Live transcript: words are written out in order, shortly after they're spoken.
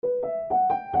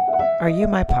Are you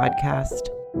my podcast?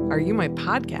 Are you my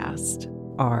podcast?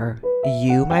 Are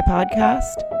you my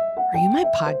podcast? Are you my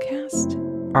podcast?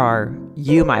 Are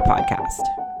you my podcast?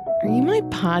 Are you my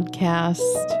podcast?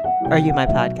 Are you my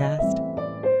podcast?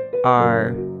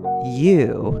 Are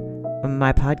you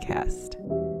my podcast?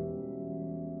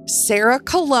 Sarah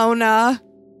Colonna,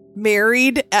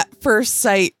 married at first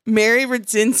sight. Mary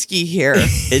Radzinski here,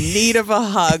 in need of a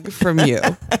hug from you.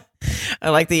 I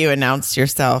like that you announced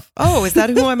yourself. Oh, is that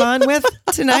who I'm on with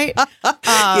tonight?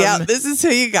 Yeah, this is who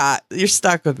you got. You're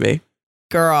stuck with me.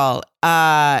 Girl,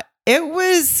 it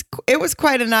was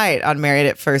quite a night on Married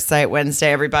at First Sight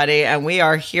Wednesday, everybody. And we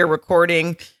are here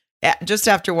recording just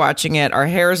after watching it. Our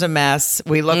hair is a mess.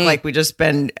 We look like we just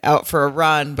been out for a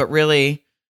run, but really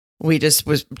we just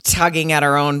was tugging at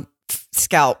our own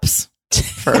scalps.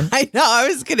 I know. I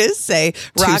was gonna say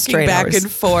rocking back hours.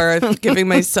 and forth, giving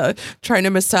myself, trying to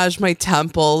massage my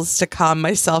temples to calm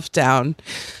myself down.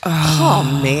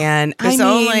 Oh man,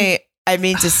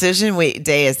 Decision week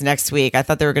day is next week. I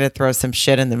thought they were going to throw some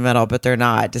shit in the middle, but they're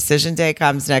not. Decision day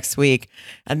comes next week,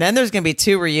 and then there's going to be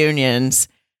 2 reunions.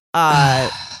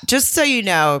 Just so you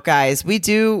know, guys, we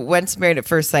do once Married at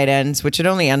First Sight ends, which it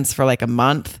only ends for like a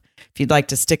month. If you'd like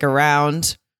to stick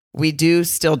around. We do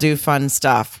still do fun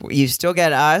stuff. You still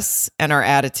get us and our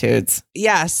attitudes.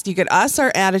 Yes, you get us,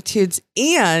 our attitudes,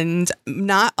 and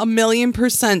not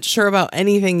 1,000,000% sure about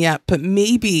anything yet, but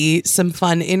maybe some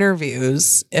fun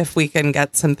interviews if we can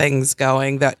get some things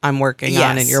going that I'm working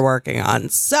on and you're working on.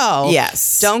 So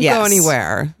don't go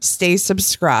anywhere. Stay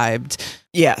subscribed.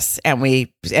 Yes, and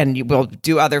we'll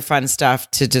do other fun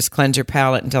stuff to just cleanse your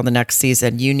palate until the next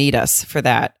season. You need us for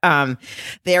that.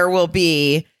 There will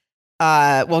be.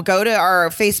 We'll go to our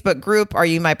Facebook group, Are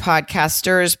You My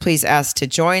Podcasters? Please ask to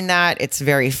join that. It's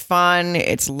very fun.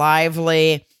 It's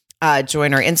lively.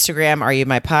 Join our Instagram, Are You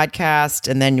My Podcast?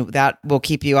 And then that will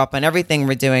keep you up on everything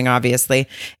we're doing, obviously.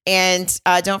 And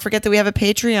don't forget that we have a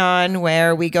Patreon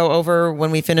where we go over when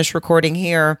we finish recording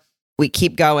here. We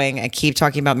keep going and keep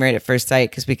talking about Married at First Sight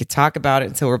because we could talk about it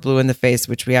until we're blue in the face,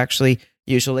 which we actually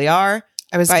usually are.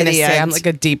 I was going to say, I'm like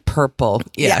a deep purple.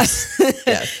 Yes.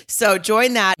 Yes. So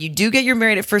join that. You do get your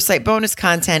Married at First Sight bonus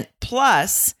content.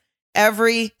 Plus,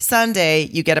 every Sunday,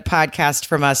 you get a podcast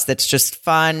from us that's just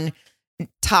fun,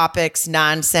 topics,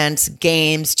 nonsense,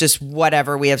 games, just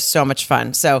whatever. We have so much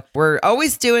fun. So we're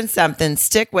always doing something.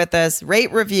 Stick with us.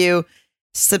 Rate, review,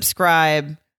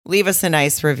 subscribe. Leave us a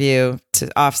nice review. To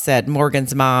Offset,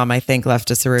 Morgan's mom, I think, left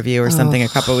us a review or something a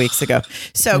couple weeks ago.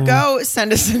 So go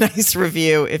send us a nice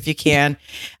review if you can.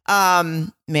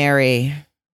 Mary,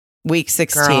 week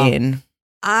 16.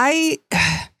 Girl,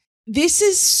 this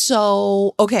is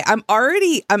so okay. I'm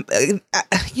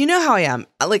you know how I am.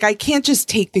 Like, I can't just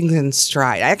take things in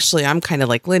stride. I'm kind of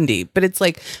like Lindy, but it's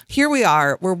like, here we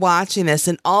are, we're watching this,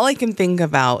 and all I can think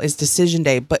about is Decision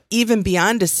Day. But even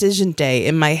beyond Decision Day,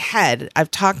 in my head, I've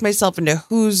talked myself into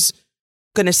who's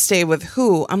going to stay with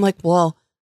who. I'm like, well,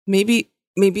 maybe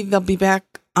they'll be back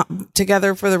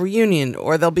together for the reunion,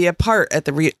 or they'll be apart at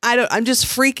the I'm just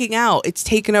freaking out. It's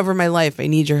taken over my life. I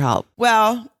need your help.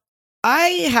 Well,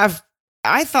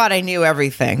 I thought I knew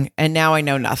everything, and now I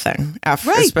know nothing.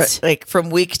 But like from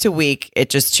week to week, it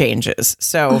just changes.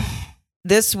 So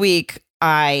this week,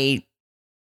 I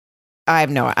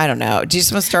don't know. Do you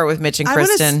just want to start with Mitch and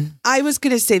Kristen? I was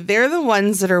going to say they're the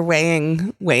ones that are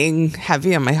weighing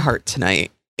heavy on my heart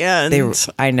tonight. And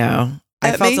I know.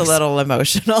 I felt a little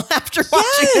emotional after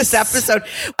watching this episode.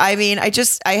 I mean, I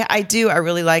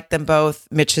really like them both.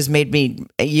 Mitch has made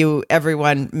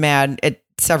everyone mad at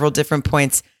several different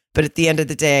points. But at the end of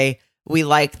the day, we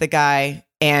like the guy.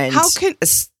 And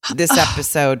this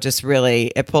episode just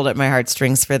really, it pulled at my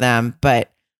heartstrings for them.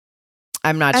 But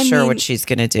I'm not sure what she's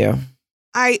going to do.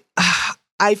 I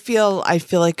feel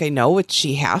like I know what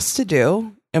she has to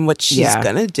do and what she's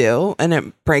going to do. And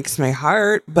it breaks my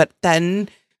heart. But then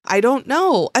I don't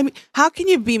know. I mean, how can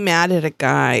you be mad at a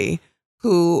guy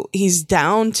who he's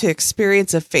down to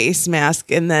experience a face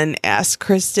mask and then ask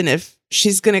Kristen if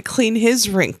she's going to clean his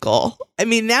wrinkle? I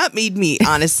mean, that made me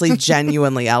honestly,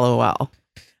 genuinely LOL.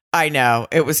 I know.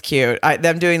 It was cute.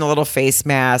 Them doing the little face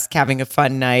mask, having a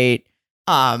fun night.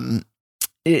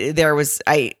 There was,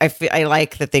 I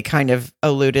like that they kind of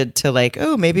alluded to like,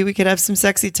 oh, maybe we could have some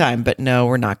sexy time, but no,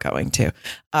 we're not going to.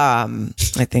 I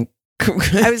think.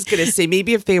 I was going to say,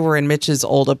 maybe if they were in Mitch's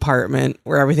old apartment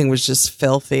where everything was just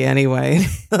filthy anyway,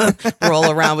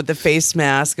 roll around with the face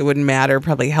mask, it wouldn't matter,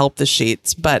 probably help the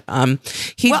sheets. But I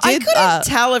couldn't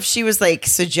tell if she was like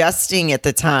suggesting at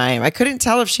the time. I couldn't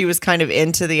tell if she was kind of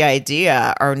into the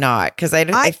idea or not, because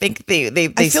I think they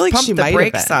pumped the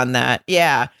brakes on that.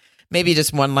 Yeah. maybe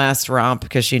just one last romp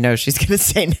because she knows she's going to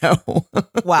say no.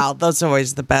 Wow, those are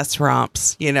always the best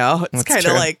romps, you know? It's kind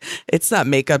of like, it's not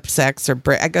makeup sex or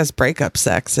I guess breakup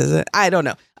sex, is it? I don't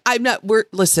know.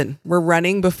 Listen, we're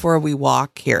running before we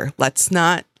walk here. Let's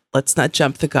not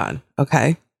jump the gun.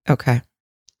 Okay. Okay.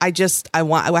 I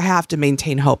have to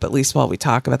maintain hope, at least while we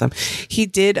talk about them. He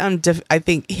did, I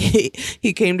think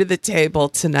he came to the table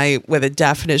tonight with a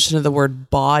definition of the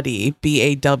word bawdy,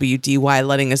 BAWDY,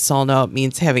 letting us all know it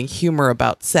means having humor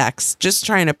about sex. Just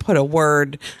trying to put a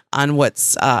word on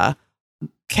what's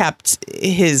kept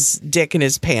his dick in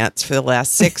his pants for the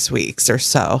last 6 weeks or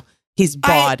so. He's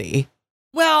bawdy.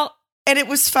 Well, and it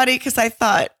was funny because I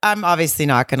thought, I'm obviously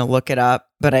not going to look it up,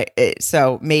 but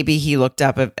so maybe he looked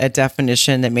up a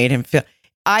definition that made him feel,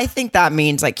 I think that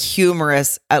means like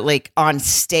humorous, like on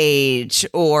stage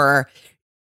or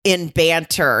in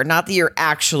banter, not that you're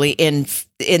actually in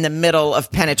the middle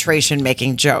of penetration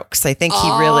making jokes. I think he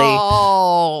really.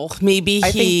 Oh, maybe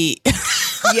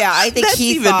Yeah, I think that's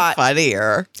he even thought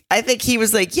funnier. I think he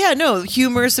was like, yeah, no,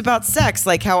 humor is about sex.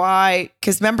 Like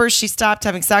because remember, she stopped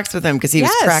having sex with him because he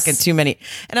was cracking too many.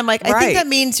 And I'm like, I think that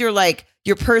means you're like,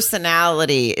 your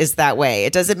personality is that way.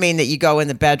 It doesn't mean that you go in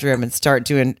the bedroom and start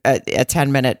doing a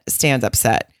 10-minute stand-up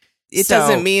set. It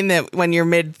doesn't mean that when you're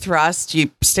mid-thrust,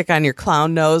 you stick on your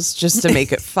clown nose just to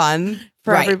make it fun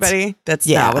for everybody. That's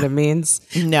not what it means.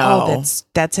 No. Oh,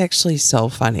 that's actually so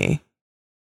funny.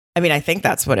 I mean, I think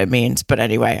that's what it means. But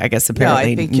anyway, I guess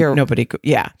apparently nobody.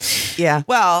 Yeah. Yeah.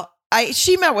 Well,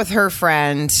 she met with her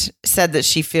friend, said that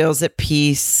she feels at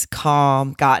peace,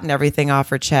 calm, gotten everything off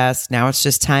her chest. Now it's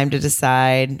just time to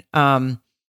decide.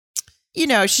 You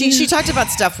know, she talked about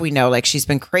stuff we know, like she's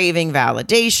been craving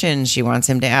validation. She wants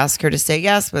him to ask her to say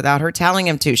yes without her telling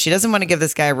him to. She doesn't want to give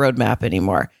this guy a roadmap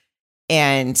anymore.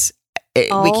 And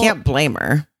we can't blame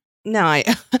her. No,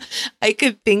 I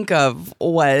could think of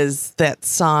was that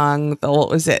song, what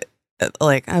was it?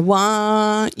 Like, I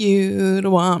want you to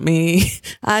want me.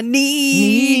 I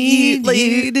need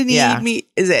you to need me.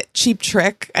 Is it Cheap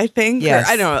Trick, I think? Yes,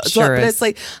 I don't know. sure but it's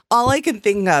like, all I can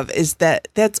think of is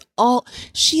that's all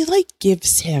she like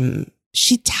gives him.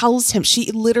 She tells him,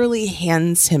 she literally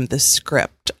hands him the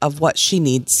script of what she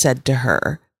needs said to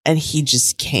her. And he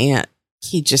just can't.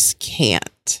 He just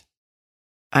can't.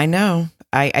 I know.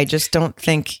 I just don't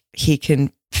think he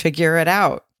can figure it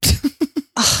out.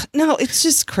 No, it's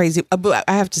just crazy. I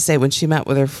have to say, when she met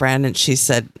with her friend and she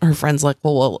said, her friend's like,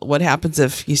 well, what happens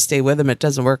if you stay with him? It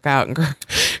doesn't work out. And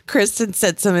Kristen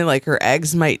said something like her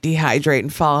eggs might dehydrate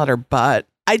and fall out her butt.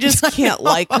 I just can't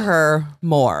like her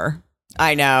more.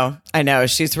 I know.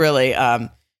 She's really,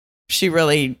 she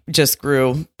really just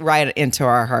grew right into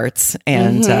our hearts.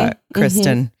 And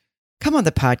Kristen, come on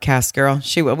the podcast, girl.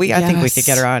 She will. I think we could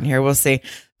get her on here. We'll see.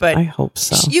 But I hope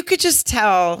so. You could just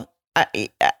tell.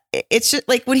 It's just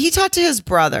like when he talked to his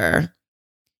brother.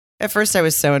 At first, I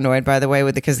was so annoyed, by the way,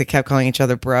 because they kept calling each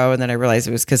other bro, and then I realized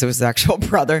it was because it was his actual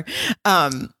brother. I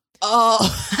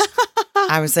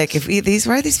was like,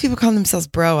 why are these people calling themselves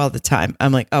bro all the time?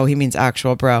 I'm like, oh, he means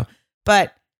actual bro.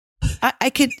 But I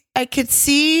could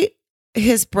see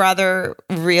his brother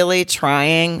really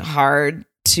trying hard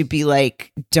to be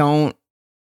like, don't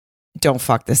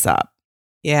fuck this up.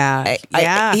 Yeah.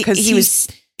 Because he was.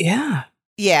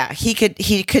 Yeah, he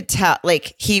could tell,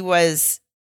 like he was,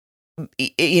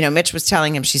 you know, Mitch was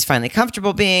telling him she's finally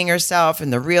comfortable being herself,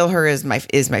 and the real her is my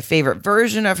favorite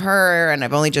version of her, and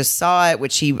I've only just saw it,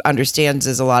 which he understands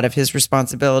is a lot of his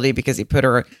responsibility because he put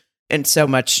her in so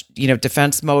much, you know,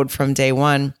 defense mode from day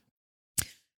one.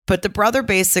 But the brother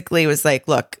basically was like,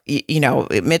 look, you know,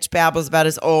 Mitch babbles about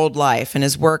his old life and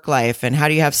his work life, and how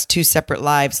do you have two separate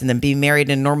lives and then be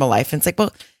married in normal life? And it's like,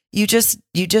 well, you just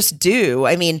do.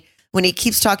 I mean, when he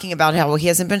keeps talking about how he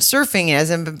hasn't been surfing, he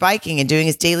hasn't been biking and doing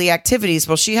his daily activities.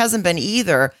 Well, she hasn't been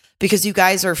either because you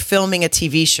guys are filming a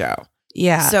TV show.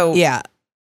 Yeah. So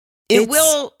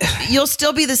you'll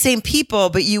still be the same people,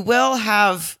 but you will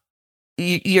have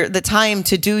the time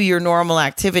to do your normal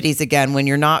activities again when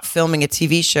you're not filming a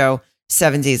TV show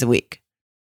 7 days a week.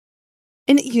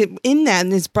 And in that,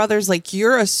 and his brother's like,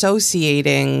 you're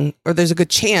associating, or there's a good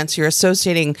chance you're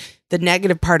associating the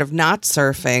negative part of not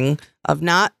surfing, of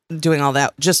not doing all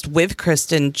that just with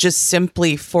Kristen, just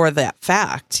simply for that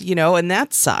fact, you know, and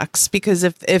that sucks because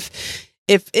if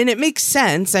and it makes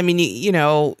sense. I mean, you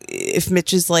know, if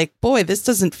Mitch is like, boy, this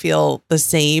doesn't feel the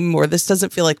same, or this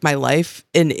doesn't feel like my life,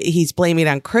 and he's blaming it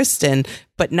on Kristen,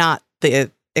 but not the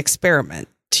experiment.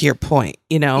 To your point,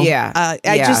 you know,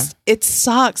 it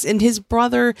sucks. And his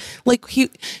brother, like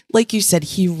you said,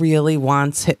 he really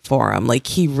wants it for him. Like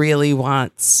he really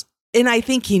wants, and I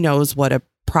think he knows what a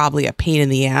probably a pain in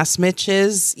the ass Mitch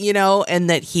is, and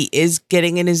that he is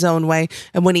getting in his own way.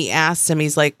 And when he asks him,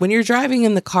 he's like, when you're driving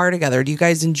in the car together, do you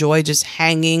guys enjoy just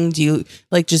hanging? Do you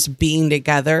like just being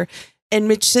together? And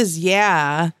Mitch says,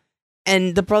 yeah.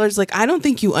 And the brother's like, I don't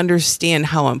think you understand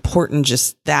how important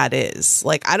just that is.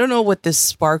 Like, I don't know what this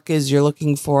spark is you're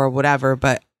looking for or whatever,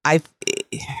 but I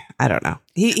don't know.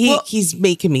 He's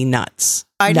making me nuts.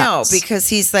 I know, because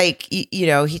he's like,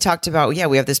 he talked about,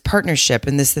 we have this partnership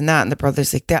and this and that. And the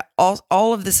brother's like, that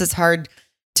all of this is hard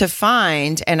to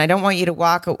find. And I don't want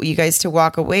you guys to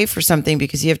walk away for something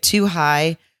because you have too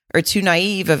high or too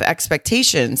naive of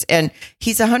expectations. And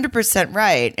he's 100%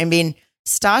 right. I mean,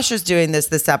 Stasha's doing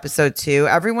this episode too.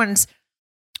 Everyone's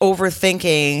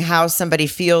overthinking how somebody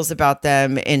feels about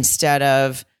them instead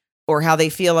of, or how they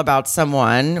feel about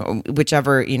someone,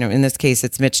 whichever, in this case,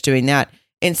 it's Mitch doing that,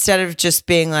 instead of just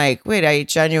being like, wait, I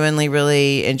genuinely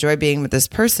really enjoy being with this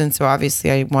person. So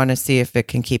obviously I want to see if it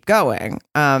can keep going.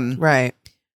 Right.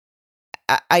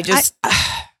 I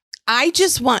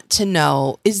just want to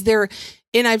know, is there,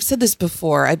 and I've said this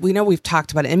before, we know we've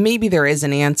talked about it, and maybe there is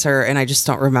an answer and I just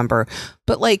don't remember,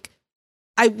 but like,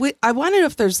 I want to know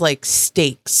if there's like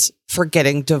stakes for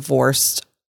getting divorced,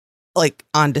 like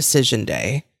on decision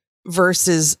day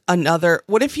versus another.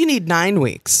 What if you need 9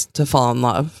 weeks to fall in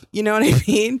love? You know what I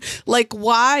mean? Like,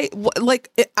 why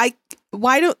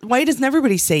doesn't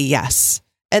everybody say yes?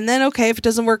 And then, okay, if it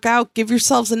doesn't work out, give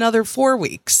yourselves another 4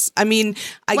 weeks. I mean,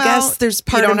 I guess there's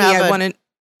part of me, I want to,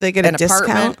 they get a discount.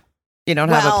 Apartment. You don't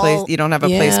have a place. You don't have a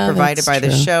place provided by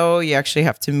the show. You actually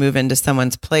have to move into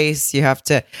someone's place. You have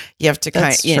to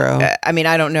I mean,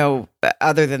 I don't know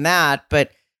other than that, but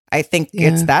I think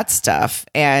it's that stuff.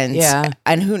 And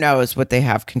who knows what they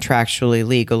have contractually,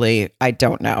 legally. I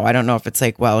don't know. I don't know if it's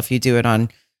like, well, if you do it on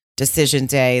decision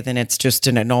day, then it's just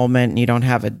an annulment and you don't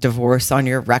have a divorce on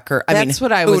your record. That's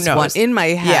what I was wanting in my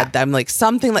head. Yeah. I'm like,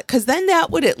 something like, because then that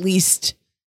would at least,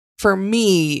 for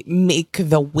me, make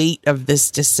the weight of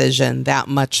this decision that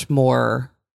much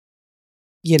more,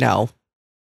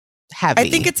 heavy. I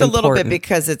think it's a little bit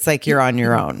because it's like you're on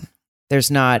your own. There's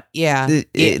not. Yeah,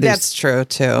 that's true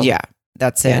too. Yeah,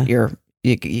 that's it.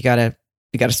 You gotta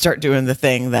start doing the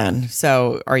thing then.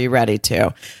 So are you ready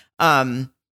to? I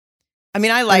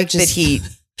mean, I like that he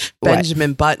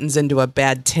Benjamin Buttons into a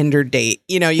bad Tinder date.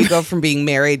 You go from being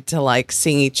married to like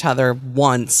seeing each other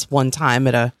one time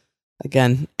at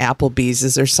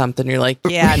Applebee's or something. You're like,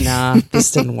 yeah, nah,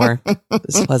 this didn't work.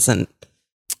 This wasn't.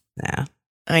 Nah.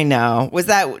 I know. Was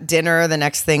that dinner the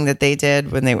next thing that they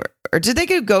did when they were, or did they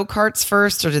go karts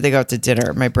first or did they go out to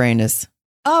dinner? My brain is.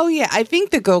 Oh yeah. I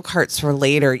think the go-karts were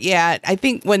later. Yeah. I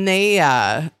think when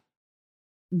they,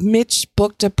 Mitch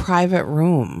booked a private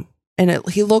room and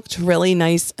he looked really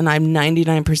nice. And I'm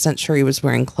 99% sure he was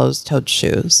wearing closed-toed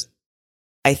shoes.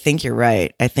 I think you're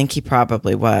right. I think he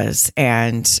probably was.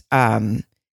 And,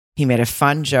 he made a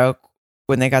fun joke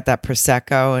when they got that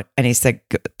Prosecco and he said,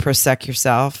 Prosec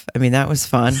yourself. I mean, that was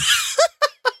fun.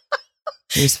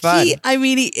 It was fun.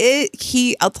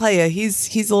 I'll tell you,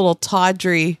 he's a little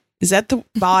tawdry. Is that the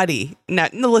body? No,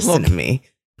 listen to me.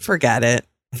 Forget it.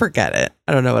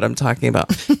 I don't know what I'm talking about.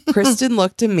 Kristen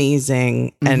looked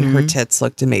amazing and her tits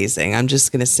looked amazing. I'm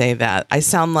just going to say that. I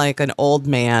sound like an old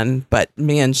man, but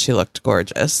man, she looked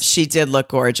gorgeous. She did look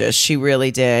gorgeous. She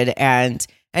really did. And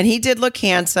he did look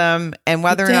handsome. And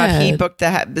whether or not he booked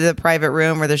the private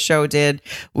room or the show did,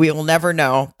 we'll never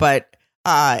know. But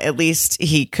at least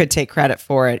he could take credit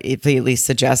for it if he at least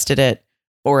suggested it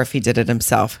or if he did it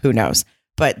himself. Who knows?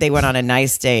 But they went on a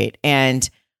nice date. And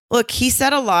look, he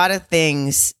said a lot of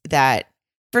things that,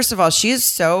 first of all, she is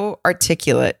so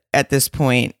articulate at this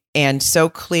point and so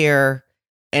clear.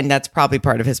 And that's probably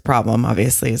part of his problem,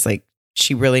 obviously, is like,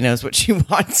 she really knows what she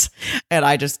wants. And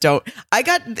I just don't.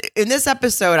 In this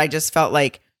episode, I just felt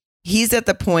like he's at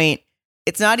the point,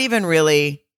 it's not even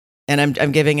really, and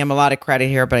I'm giving him a lot of credit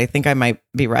here, but I think I might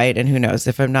be right. And who knows?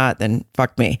 If I'm not, then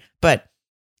fuck me. But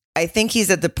I think he's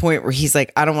at the point where he's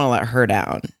like, I don't want to let her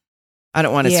down. I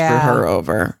don't want to screw her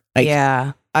over. Like,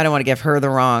 I don't want to give her the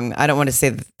wrong. I don't want to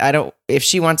say, if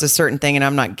she wants a certain thing and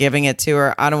I'm not giving it to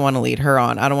her, I don't want to lead her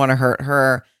on. I don't want to hurt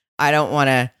her. I don't want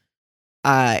to.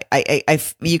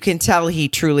 You can tell he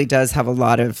truly does have a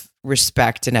lot of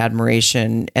respect and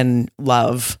admiration and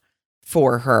love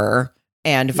for her,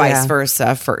 and vice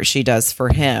versa she does for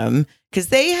him, because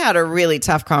they had a really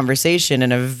tough conversation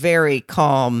in a very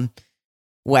calm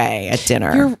way at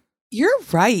dinner. You're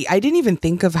right. I didn't even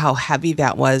think of how heavy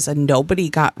that was, and nobody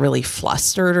got really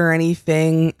flustered or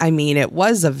anything. I mean, it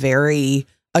was a very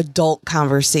adult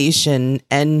conversation,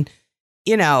 and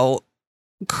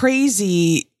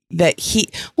crazy that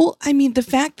the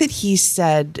fact that he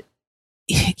said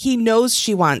he knows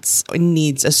she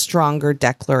needs a stronger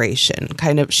declaration.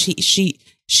 Kind of, she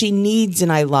needs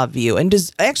an I love you. And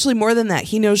does actually more than that,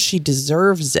 he knows she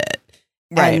deserves it.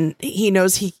 Right. And he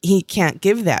knows he can't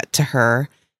give that to her.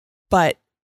 But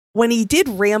when he did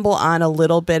ramble on a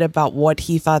little bit about what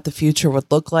he thought the future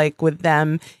would look like with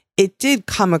them, it did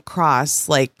come across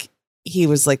like he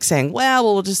was like saying, well,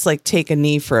 we'll just like take a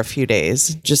knee for a few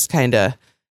days. Just kind of,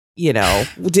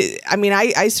 I mean,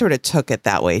 I sort of took it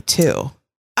that way too.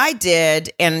 I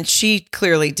did. And she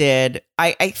clearly did.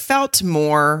 I felt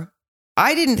more,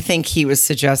 I didn't think he was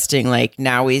suggesting like,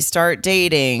 now we start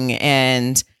dating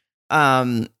and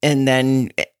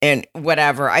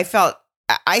whatever. I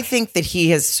think that he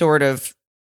has sort of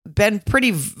been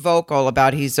pretty vocal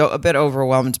about he's a bit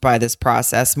overwhelmed by this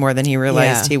process more than he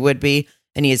realized he would be.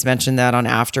 And he has mentioned that on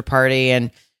After Party.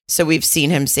 And so we've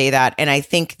seen him say that. And I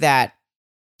think that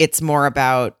it's more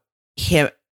about him.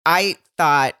 I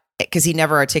thought, because he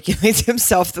never articulates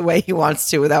himself the way he wants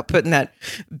to without putting that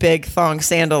big thong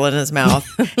sandal in his mouth.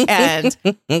 And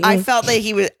I felt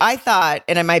that I thought,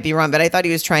 and I might be wrong, but I thought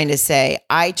he was trying to say,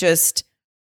 I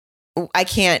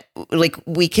can't, like,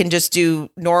 we can just do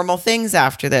normal things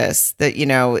after this, that,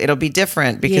 it'll be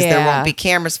different because there won't be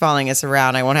cameras following us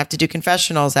around. I won't have to do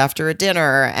confessionals after a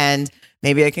dinner, and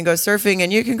maybe I can go surfing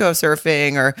and you can go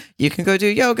surfing, or you can go do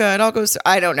yoga and I'll go.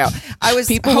 I don't know. I was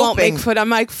people won't make foot on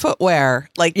my footwear.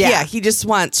 Like, he just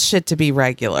wants shit to be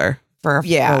regular for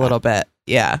a little bit.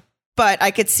 Yeah. But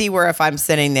I could see where if I'm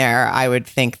sitting there, I would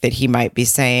think that he might be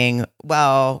saying,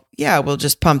 well, yeah, we'll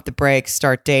just pump the brakes,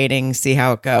 start dating, see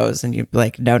how it goes. And you'd be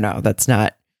like, no, that's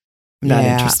not, I'm not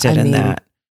interested in that.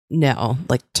 No,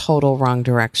 like total wrong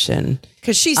direction.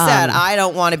 Because she said, I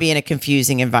don't want to be in a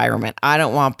confusing environment. I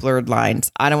don't want blurred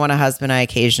lines. I don't want a husband I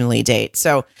occasionally date.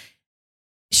 So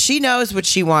she knows what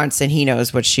she wants and he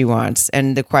knows what she wants.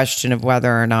 And the question of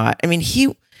whether or not, I mean,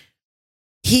 he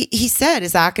said,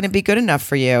 is that going to be good enough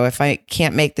for you if I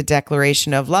can't make the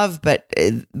declaration of love? But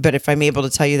if I'm able to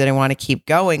tell you that I want to keep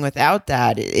going without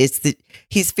that,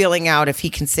 he's feeling out if he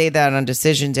can say that on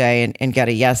decision day and get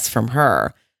a yes from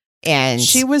her. And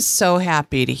she was so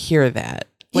happy to hear that.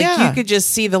 Like, you could just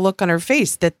see the look on her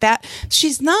face that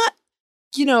she's not,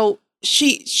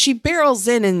 she barrels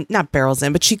in and not barrels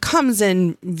in, but she comes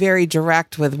in very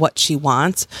direct with what she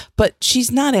wants, but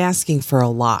she's not asking for a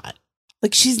lot.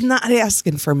 Like, she's not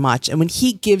asking for much. And when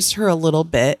he gives her a little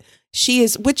bit,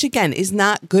 which again is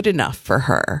not good enough for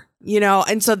her,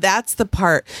 And so that's the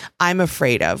part I'm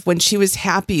afraid of. When she was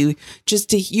happy,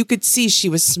 you could see she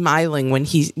was smiling when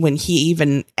he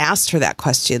even asked her that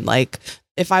question. Like,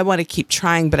 if I want to keep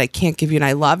trying, but I can't give you an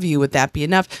I love you, would that be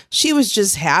enough? She was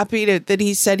just happy that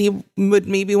he said he would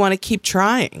maybe want to keep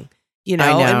trying. I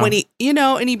know. And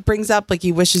when he brings up like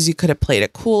he wishes you could have played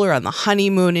it cooler on the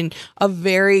honeymoon, and a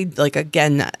very, like,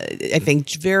 again, I think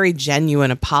very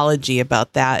genuine apology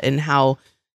about that, and how,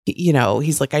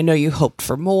 he's like, I know you hoped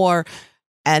for more.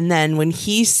 And then when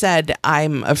he said,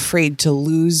 I'm afraid to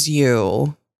lose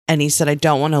you, and he said, I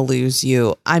don't want to lose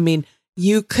you. I mean,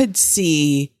 you could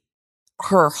see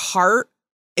her heart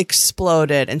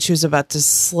exploded and she was about to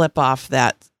slip off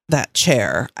that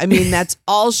chair. I mean, that's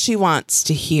all she wants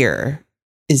to hear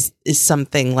is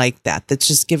something like that. That's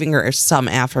just giving her some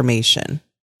affirmation.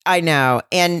 I know.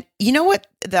 And you know what,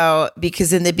 though,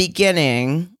 because in the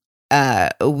beginning,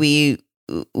 we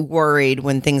worried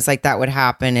when things like that would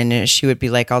happen and she would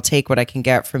be like, I'll take what I can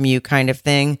get from you kind of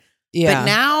thing. Yeah. But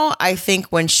now I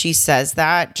think when she says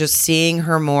that, just seeing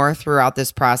her more throughout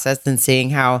this process and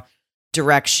seeing how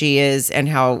direct she is and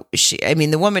how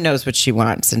the woman knows what she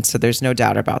wants. And so there's no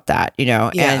doubt about that,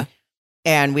 Yeah.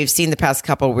 And we've seen the past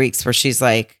couple of weeks where she's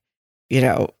like,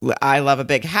 I love a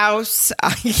big house.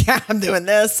 I'm doing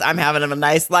this. I'm having a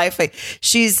nice life. Like,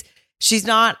 she's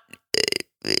not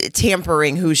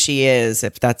tampering who she is,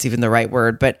 if that's even the right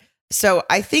word. But so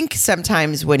I think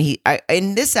sometimes when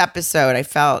in this episode, I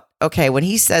felt, okay, when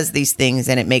he says these things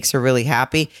and it makes her really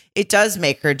happy, it does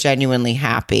make her genuinely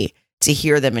happy to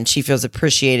hear them, and she feels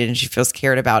appreciated and she feels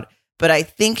cared about. But I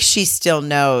think she still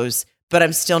knows, but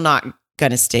I'm still not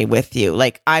going to stay with you.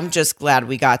 Like, I'm just glad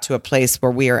we got to a place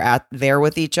where we are there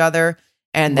with each other,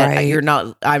 and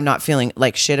that I'm not feeling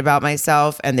like shit about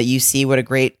myself, and that you see what a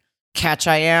great catch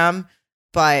I am.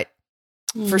 But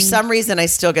for some reason, I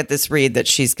still get this read that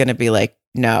she's going to be like,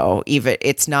 no, even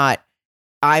it's not,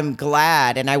 I'm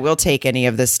glad and I will take any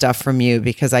of this stuff from you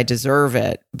because I deserve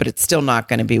it, but it's still not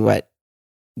going to be what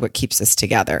keeps us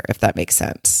together, if that makes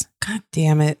sense. God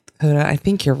damn it, Hoda. I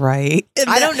think you're right.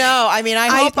 I don't know. I mean, I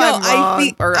hope I'm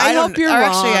wrong. I hope you're wrong.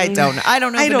 Actually, I don't. I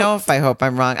don't even know if I hope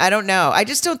I'm wrong. I don't know. I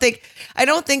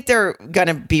don't think they're going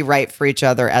to be right for each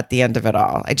other at the end of it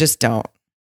all. I just don't.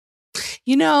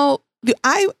 You know,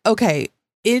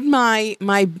 in my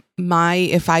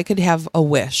if I could have a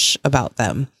wish about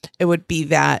them, it would be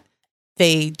that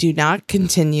they do not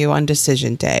continue on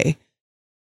decision day.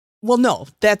 Well, no,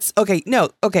 that's okay. No,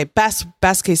 okay. Best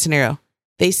case scenario.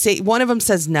 They say one of them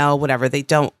says no, whatever. They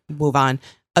don't move on.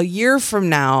 A year from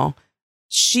now,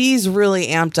 she's really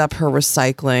amped up her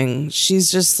recycling.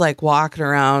 She's just like walking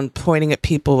around pointing at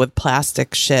people with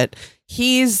plastic shit.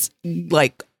 He's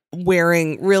like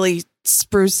wearing really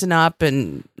sprucing up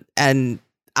and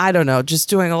I don't know, just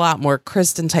doing a lot more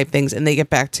Kristen type things, and they get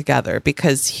back together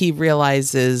because he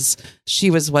realizes she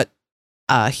was what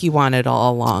he wanted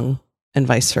all along, and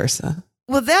vice versa.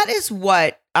 Well, that is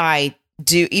what I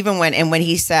do. Even when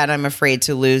he said, "I'm afraid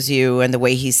to lose you," and the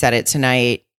way he said it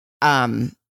tonight,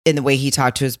 in the way he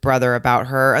talked to his brother about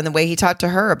her, and the way he talked to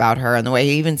her about her, and the way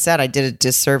he even said, "I did a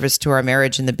disservice to our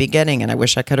marriage in the beginning, and I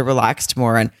wish I could have relaxed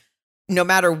more." And no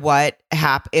matter what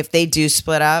if they do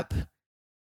split up,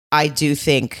 I do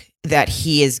think that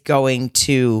he is going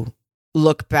to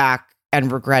look back and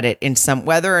regret it in some,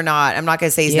 whether or not, I'm not going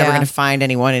to say he's never going to find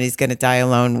anyone and he's going to die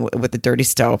alone with a dirty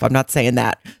stove. I'm not saying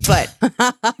that, but, but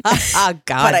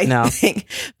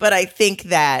I think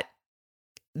that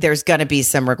there's going to be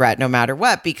some regret no matter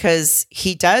what, because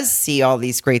he does see all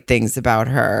these great things about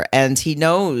her and he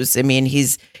knows, I mean,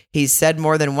 he's said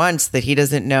more than once that he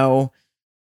doesn't know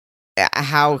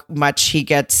how much he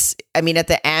gets. I mean, at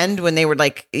the end when they were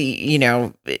like, you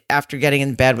know, after getting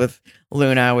in bed with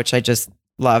Luna, which I just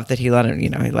love that he let her, you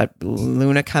know, he let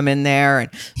Luna come in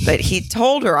there, but he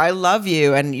told her, "I love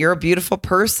you and you're a beautiful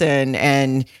person."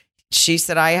 And she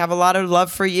said, "I have a lot of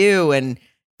love for you." And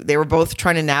they were both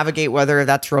trying to navigate whether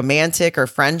that's romantic or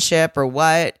friendship or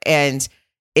what. And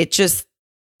it just,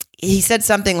 he said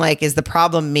something like, "Is the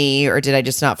problem me, or did I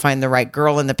just not find the right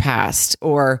girl in the past?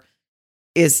 Or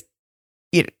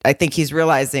I think he's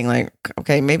realizing like,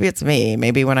 okay, maybe it's me.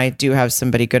 Maybe when I do have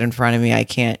somebody good in front of me, I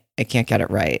can't get it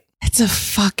right." It's a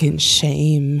fucking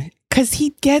shame because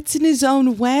he gets in his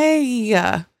own way.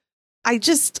 I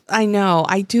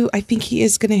think he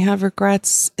is going to have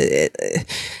regrets.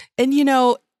 And you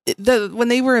know, when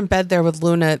they were in bed there with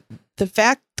Luna,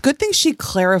 good thing she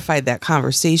clarified that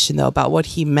conversation though about what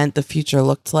he meant the future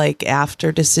looked like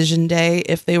after decision day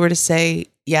if they were to say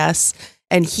yes.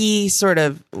 And he sort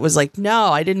of was like, "No,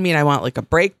 I didn't mean I want like a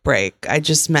break. I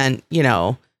just meant, you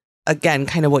know, again,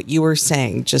 kind of what you were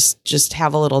saying, just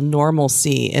have a little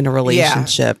normalcy in a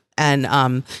relationship." Yeah.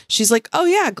 And she's like, "Oh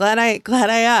yeah, glad I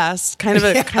asked." Kind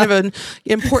of an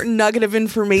important nugget of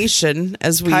information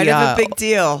as we kind of a big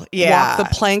deal. Yeah, walk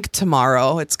the plank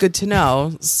tomorrow. It's good to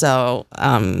know. So,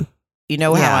 you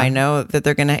know how I know that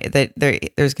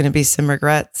there's gonna be some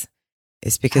regrets?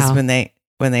 It's because when they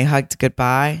hugged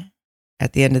goodbye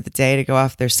at the end of the day to go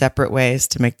off their separate ways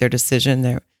to make their decision,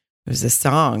 there was a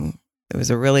song. There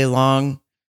was a long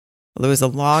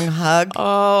hug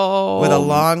with a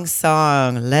long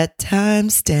song. "Let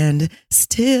time stand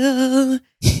still.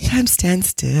 Time stand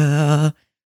still.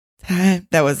 Time."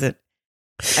 That was it.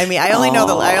 I mean, I only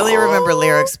remember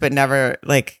lyrics, but never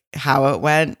like how it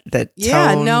went. The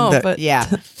tone.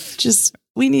 Just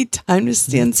we need time to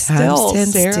stand still,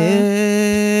 Sarah.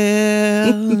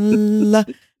 Still.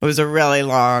 It was a really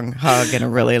long hug and a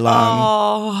really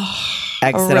long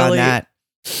exit on that.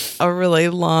 A really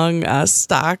long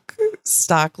stock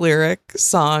lyric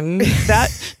song that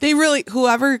they really,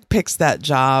 whoever picks that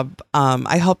job,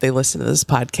 I hope they listen to this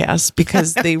podcast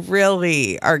because they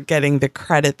really are getting the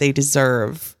credit they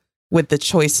deserve with the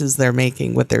choices they're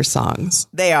making with their songs.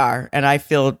 They are, and I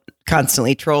feel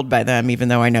constantly trolled by them, even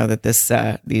though I know that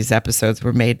these episodes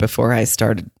were made before I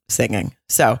started singing.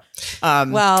 So,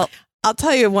 well, I'll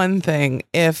tell you one thing.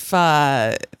 If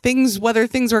whether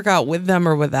things work out with them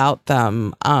or without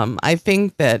them, I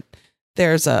think that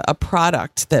there's a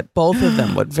product that both of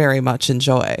them would very much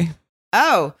enjoy.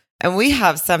 Oh, and we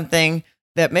have something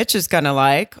that Mitch is going to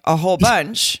like a whole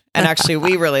bunch. And actually,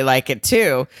 we really like it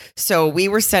too. So we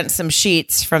were sent some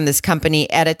sheets from this company,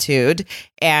 Attitude,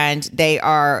 and they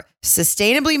are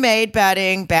sustainably made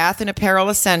bedding, bath and apparel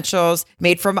essentials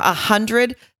made from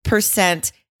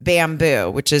 100%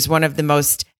 bamboo, which is one of the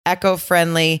most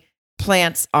eco-friendly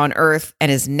plants on earth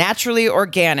and is naturally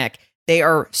organic. They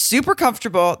are super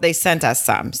comfortable. They sent us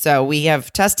some. So we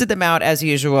have tested them out as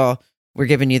usual. we're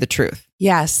giving you the truth.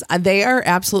 Yes, they are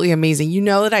absolutely amazing. You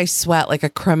know that I sweat like a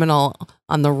criminal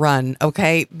on the run,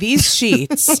 okay? These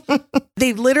sheets,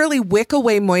 they literally wick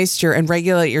away moisture and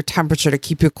regulate your temperature to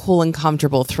keep you cool and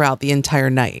comfortable throughout the entire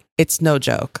night. It's no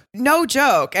joke. No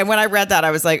joke. And when I read that,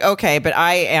 I was like, okay, but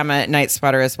I am a night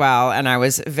sweater as well. And I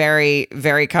was very,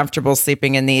 very comfortable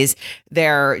sleeping in these.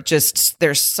 They're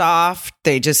soft.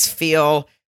 They just feel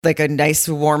like a nice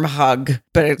warm hug,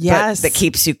 but that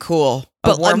keeps you cool.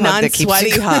 But a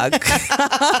non-sweaty hug.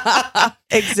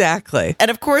 Exactly.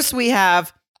 And of course, we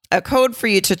have a code for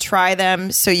you to try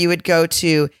them. So you would go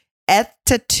to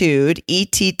Ettitude,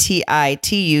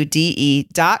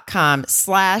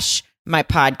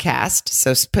 ETTITUDE.com/mypodcast.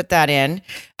 So put that in.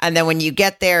 And then when you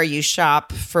get there, you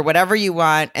shop for whatever you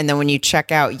want. And then when you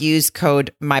check out, use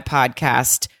code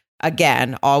mypodcast.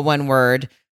 Again, all one word.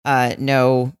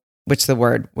 No, what's the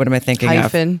word? What am I thinking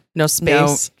Hyphen, of? no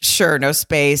space. No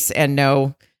space. And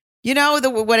no,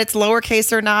 when it's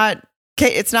lowercase or not.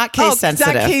 It's not case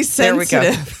sensitive. It's not case sensitive. There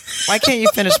we go. Why can't you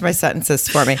finish my sentences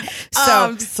for me? So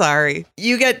I'm sorry.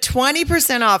 You get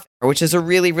 20% off, which is a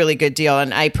really, really good deal.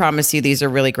 And I promise you, these are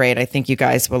really great. I think you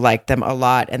guys will like them a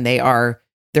lot. And they're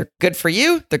good for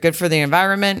you. They're good for the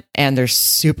environment, and they're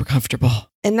super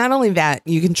comfortable. And not only that,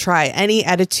 you can try any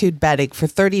Ettitude bedding for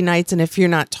 30 nights. And if you're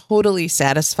not totally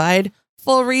satisfied,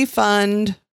 full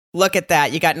refund. Look at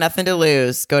that. You got nothing to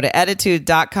lose. Go to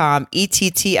Ettitude.com,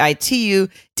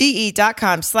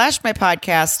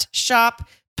 ETTITUDE.com/mypodcast. Shop.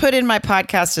 Put in my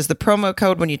podcast as the promo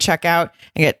code when you check out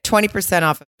and get 20%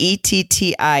 off.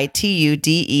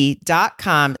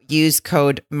 ETTITUDE.com. Use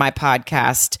code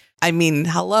mypodcast. I mean,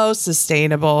 hello,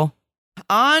 sustainable.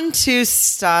 On to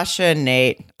Stasha and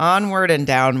Nate. Onward and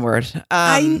downward.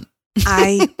 I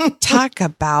talk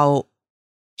about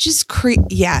just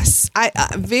yes. I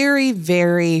very,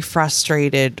 very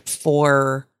frustrated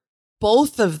for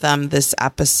both of them this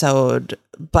episode,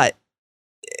 but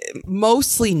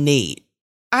mostly Nate.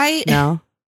 No,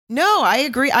 I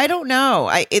agree. I don't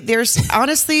know. There's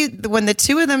honestly, when the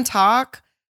two of them talk,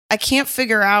 I can't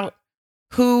figure out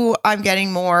who I'm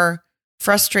getting more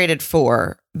frustrated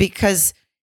for, because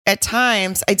at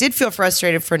times I did feel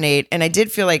frustrated for Nate, and I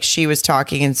did feel like she was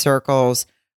talking in circles.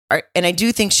 And I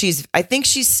do think she's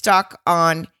stuck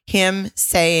on him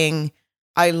saying,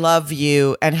 I love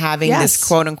you, and having this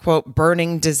quote unquote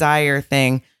burning desire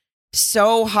thing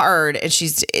so hard. And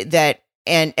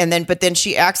but then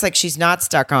she acts like she's not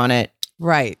stuck on it.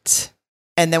 Right.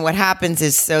 And then what happens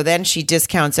is, so then she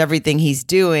discounts everything he's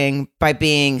doing by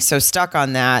being so stuck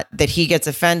on that he gets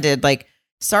offended. Like,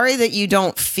 sorry that you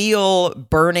don't feel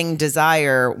burning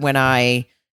desire when I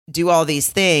do all these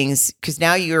things, because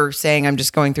now you're saying I'm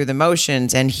just going through the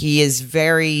motions. And he is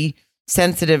very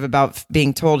sensitive about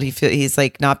being told he's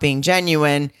like not being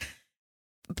genuine.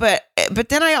 But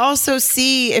then I also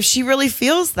see if she really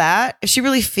feels that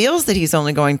he's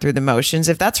only going through the motions,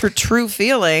 if that's her true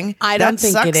feeling, I don't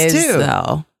think it is too.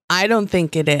 Though. I don't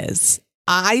think it is.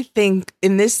 I think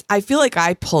I feel like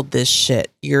I pulled this shit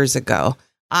years ago.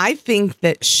 I think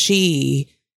that she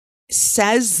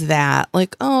says that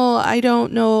like, oh, I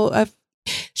don't know if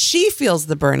she feels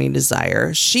the burning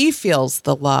desire. She feels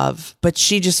the love, but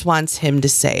she just wants him to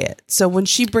say it. So when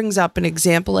she brings up an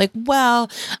example like, well,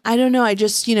 I don't know, I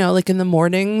just, like in the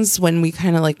mornings when we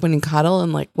kind of like when you cuddle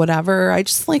and like whatever, I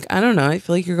just like, I don't know, I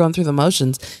feel like you're going through the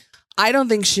motions. I don't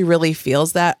think she really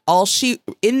feels that.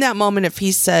 In that moment, if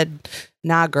he said,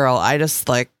 nah, girl, I just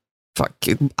like, fuck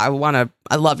you. I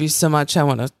love you so much. I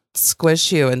want to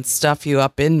squish you and stuff you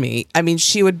up in me. I mean,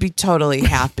 she would be totally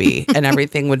happy and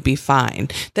everything would be fine.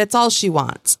 That's all she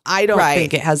wants. I don't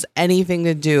think it has anything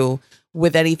to do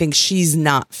with anything she's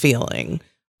not feeling.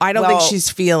 I don't think she's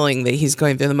feeling that he's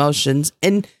going through the motions.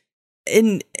 And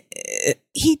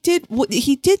he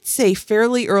did say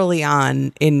fairly early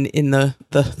on in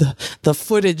the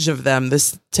footage of them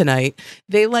tonight,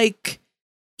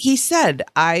 he said,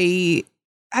 I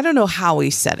don't know how he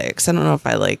said it, because I don't know if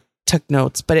I took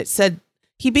notes, but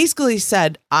he basically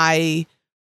said, I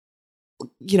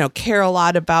care a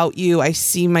lot about you. I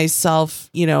see myself,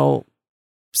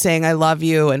 saying I love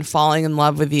you and falling in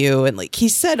love with you. And he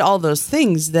said all those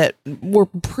things that were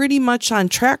pretty much on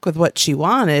track with what she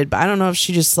wanted. But I don't know if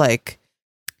she just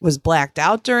was blacked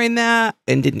out during that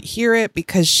and didn't hear it,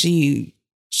 because she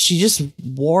just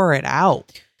wore it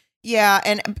out. Yeah.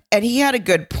 And he had a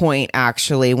good point,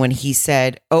 actually, when he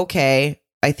said, okay,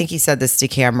 I think he said this to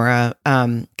camera,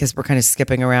 because we're kind of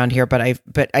skipping around here, but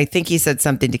I think he said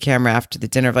something to camera after the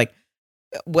dinner of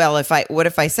well, what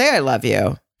if I say I love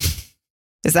you?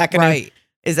 Is that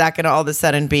gonna all of a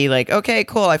sudden be okay,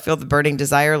 cool, I feel the burning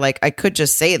desire? I could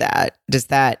just say that.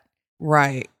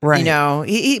 Right. You know,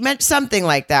 he meant something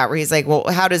like that, where he's like, well,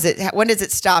 when does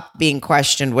it stop being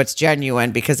questioned what's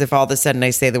genuine? Because if all of a sudden I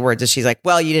say the words, and she's like,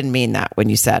 well, you didn't mean that when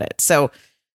you said it. So,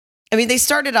 I mean, they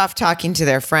started off talking to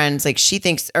their friends. Like she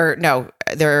thinks, or no,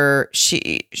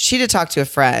 she did talk to a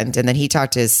friend, and then he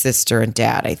talked to his sister and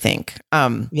dad, I think.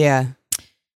 Yeah.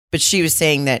 But she was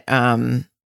saying that,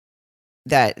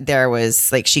 that there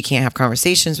was like, she can't have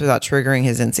conversations without triggering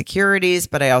his insecurities.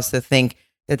 But I also think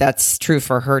that that's true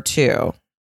for her too.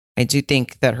 I do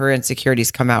think that her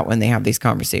insecurities come out when they have these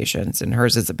conversations, and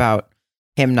hers is about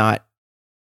him not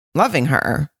loving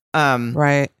her.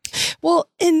 Right. Well,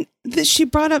 and she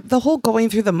brought up the whole going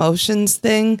through the motions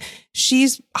thing.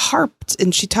 She's harped,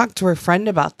 and she talked to her friend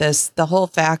about this, the whole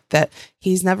fact that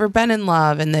he's never been in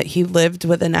love, and that he lived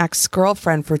with an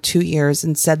ex-girlfriend for 2 years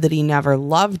and said that he never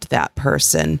loved that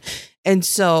person. And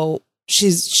so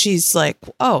she's like,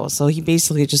 oh, so he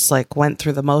basically just like went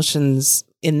through the motions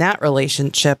in that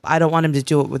relationship. I don't want him to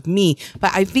do it with me.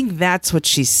 But I think that's what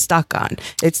she's stuck on.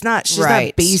 It's not, she's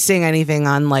not basing anything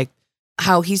on like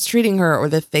how he's treating her or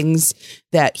the things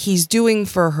that he's doing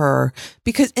for her,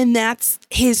 because, and that's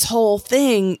his whole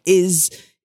thing, is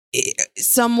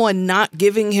someone not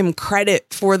giving him credit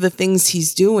for the things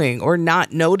he's doing, or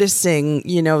not noticing,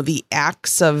 you know, the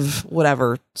acts of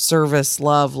whatever, service,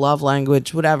 love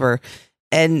language, whatever.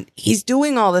 And he's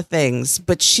doing all the things,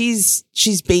 but she's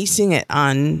basing it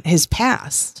on his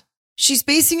past. She's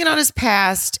basing it on his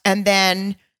past. And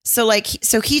then, so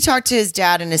he talked to his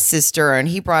dad and his sister, and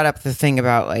he brought up the thing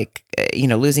about like, you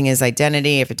know, losing his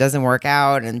identity if it doesn't work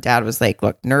out. And dad was like,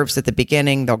 look, nerves at the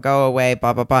beginning, they'll go away,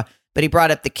 blah, blah, blah. But he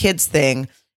brought up the kids thing,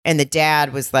 and the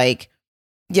dad was like,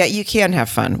 yeah, you can have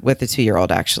fun with the 2-year-old,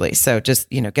 actually. So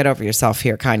just, you know, get over yourself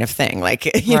here kind of thing. Like,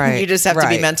 you just have to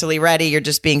be mentally ready. You're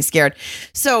just being scared.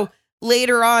 So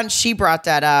later on, she brought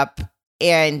that up.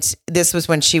 And this was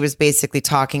when she was basically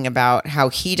talking about how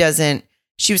he doesn't,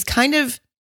 she was kind of,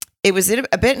 it was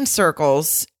a bit in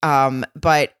circles,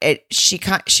 but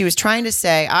she was trying to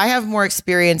say, I have more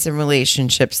experience in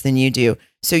relationships than you do,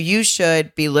 so you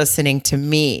should be listening to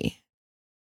me.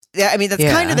 I mean, that's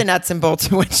kind of the nuts and bolts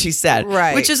of what she said,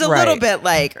 right? Which is a little bit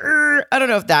like, I don't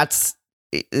know if that's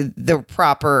the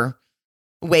proper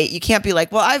way. You can't be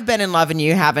like, well, I've been in love and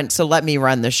you haven't, so let me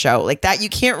run the show like that. You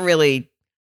can't really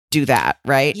do that,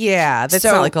 right? Yeah, that's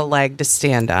not like a leg to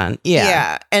stand on.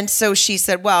 Yeah. And so she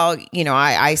said, well, you know,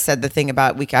 I said the thing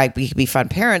about we could be fun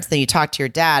parents. Then you talk to your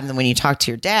dad, and then when you talk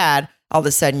to your dad, all of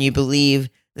a sudden you believe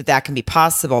that can be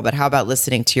possible. But how about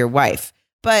listening to your wife?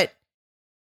 But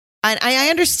I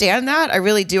understand that. I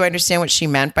really do understand what she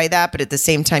meant by that. But at the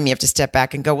same time, you have to step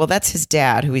back and go, well, that's his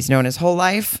dad, who he's known his whole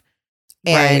life.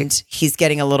 And he's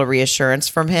getting a little reassurance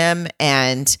from him,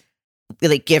 and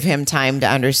really give him time to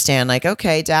understand, like,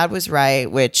 okay, dad was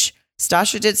right, which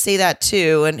Stasha did say that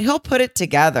too. And he'll put it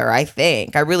together, I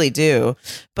think. I really do.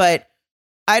 But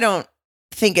I don't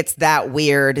think it's that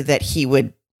weird that he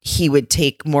would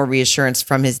take more reassurance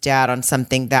from his dad on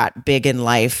something that big in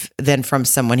life than from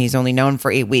someone he's only known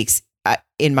for 8 weeks,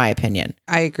 in my opinion.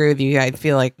 I agree with you. I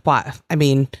feel like, what? I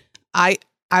mean, I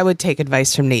would take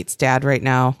advice from Nate's dad right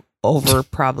now over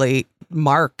probably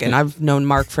Mark, and I've known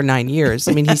Mark for 9 years.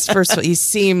 I mean, he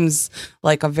seems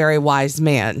like a very wise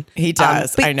man. He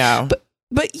does. I know.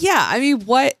 But yeah, I mean,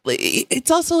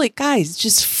 it's also like, guys,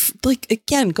 just like,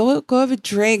 again, go have a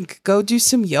drink, go do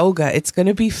some yoga. It's going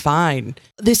to be fine.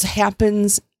 This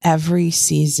happens every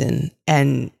season,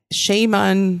 and shame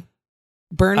on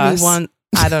burn me one.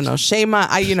 I don't know. Shame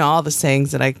on, all the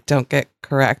sayings that I don't get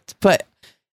correct, but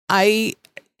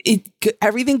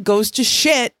everything goes to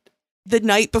shit the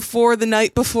night before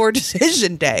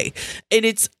decision day, and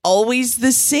it's always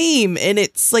the same. And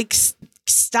it's like,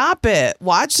 stop it.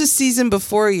 Watch the season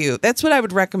before you. That's what I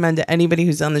would recommend to anybody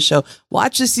who's on the show.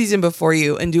 Watch the season before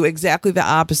you and do exactly the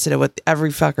opposite of what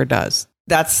every fucker does.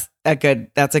 That's a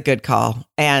good call.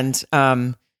 And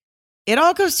it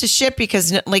all goes to shit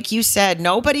because, like you said,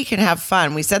 nobody can have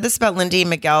fun. We said this about Lindy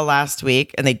and Miguel last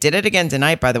week, and they did it again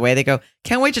tonight, by the way. They go,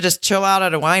 can't wait to just chill out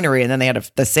at a winery. And then they had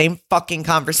the same fucking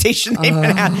conversation they've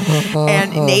been had.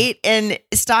 And Nate and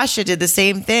Stasha did the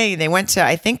same thing. They went to,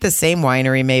 I think, the same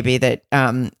winery maybe that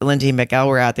Lindy and Miguel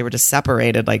were at. They were just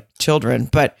separated like children.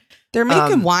 But they're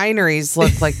making wineries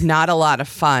look like not a lot of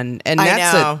fun. And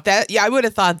I would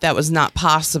have thought that was not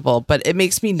possible, but it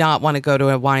makes me not want to go to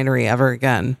a winery ever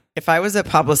again. If I was a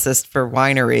publicist for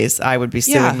wineries, I would be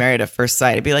suing Married at First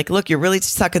Sight. I'd be like, look, you're really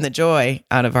sucking the joy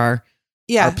out of our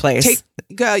place.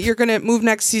 You're going to move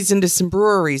next season to some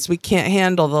breweries. We can't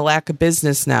handle the lack of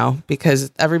business now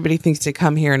because everybody thinks they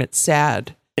come here and it's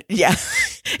sad. Yeah.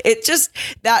 It just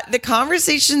that the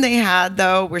conversation they had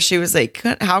though, where she was like,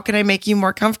 how can I make you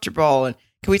more comfortable? And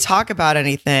can we talk about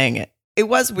anything? It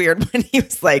was weird when he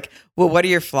was like, well, what are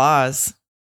your flaws?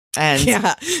 And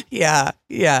yeah.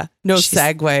 No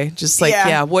segue. Just like,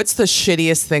 yeah, what's the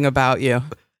shittiest thing about you?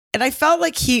 And I felt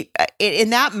like in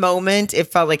that moment, it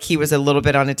felt like he was a little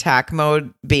bit on attack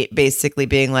mode, basically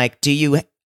being like, do you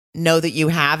know that you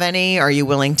have any? Are you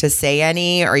willing to say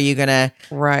any? Are you going to?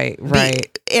 Right.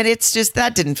 And it's just,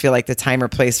 that didn't feel like the time or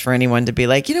place for anyone to be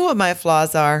like, you know what my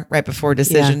flaws are right before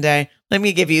decision day? Let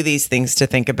me give you these things to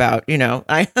think about. You know,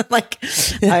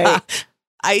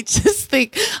 I just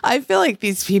think, I feel like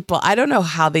these people, I don't know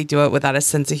how they do it without a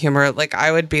sense of humor. Like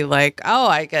I would be like, oh,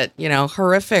 I get,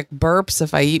 horrific burps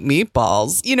if I eat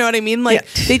meatballs. You know what I mean? Like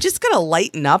they just got to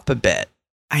lighten up a bit.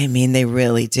 I mean, they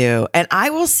really do. And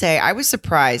I will say, I was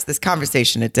surprised. This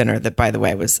conversation at dinner that, by the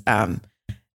way, was,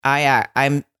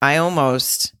 I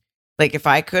almost, like if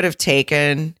I could have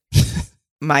taken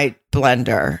my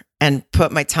blender and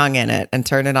put my tongue in it and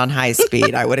turn it on high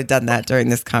speed, I would have done that during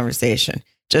this conversation.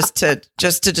 Just to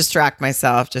distract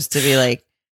myself, just to be like,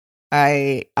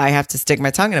 I have to stick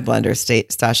my tongue in a blender.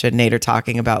 Stasha and Nate are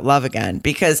talking about love again,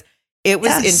 because it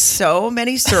was in so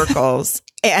many circles,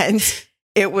 and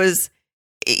it was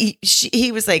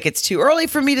he was like, it's too early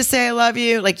for me to say I love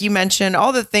you. Like you mentioned,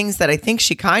 all the things that I think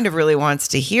she kind of really wants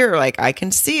to hear. Like I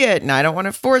can see it, and I don't want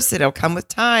to force it. It'll come with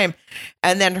time.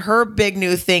 And then her big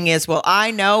new thing is, well,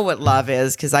 I know what love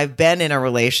is because I've been in a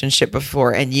relationship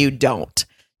before, and you don't.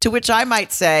 To which I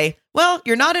might say, well,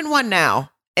 you're not in one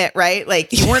now, right?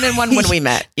 Like you weren't in one when we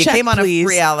met. You came on a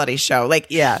reality show. Like,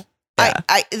 yeah.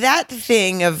 I that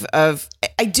thing of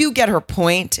I do get her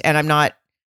point, and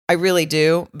I really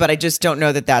do, but I just don't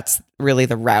know that that's really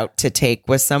the route to take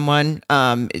with someone,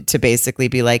 to basically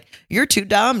be like, you're too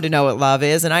dumb to know what love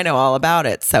is, and I know all about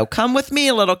it. So come with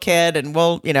me, little kid, and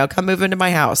we'll, come move into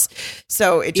my house.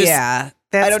 So it just,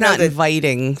 that's not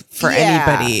inviting for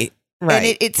anybody. Right,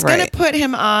 and it's going to put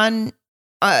him on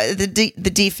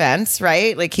the defense,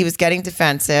 right? Like he was getting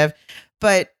defensive.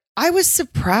 But I was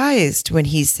surprised when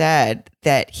he said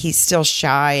that he's still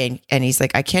shy, and he's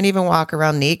like, I can't even walk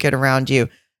around naked around you.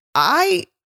 I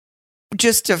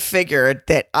just have figured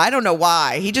that, I don't know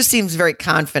why, he just seems very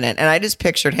confident. And I just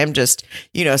pictured him just,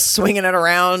 swinging it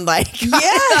around like,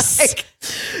 yes,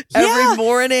 every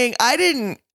morning.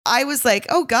 I was like,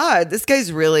 oh God, this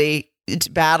guy's really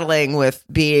battling with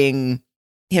being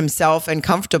himself and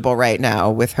comfortable right now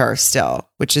with her still,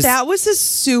 that was a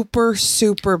super,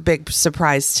 super big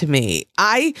surprise to me.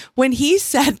 When he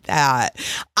said that,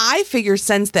 I figured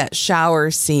since that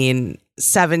shower scene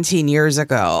 17 years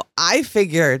ago, I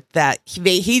figured that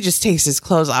he just takes his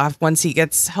clothes off once he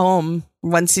gets home,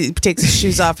 once he takes his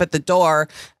shoes off at the door,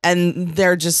 and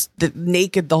they're just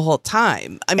naked the whole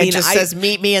time. I mean, it just says,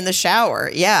 meet me in the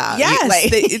shower. Yeah. Yes.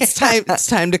 It's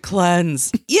time to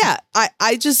cleanse. Yeah.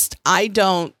 I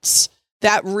don't,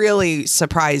 that really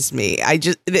surprised me.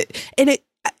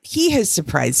 He has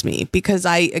surprised me because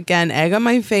again, egg on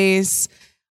my face.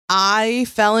 I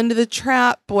fell into the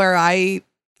trap where I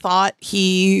thought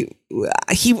he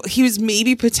was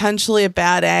maybe potentially a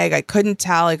bad egg. I couldn't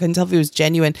tell if he was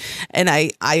genuine. And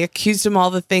I accused him all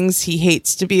the things he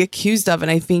hates to be accused of. And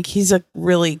I think he's a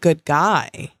really good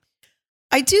guy.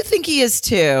 I do think he is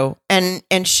too. And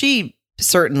she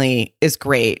certainly is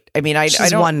great. I mean,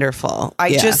 she's wonderful.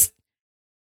 I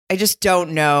just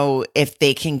don't know if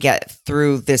they can get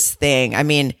through this thing. I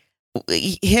mean,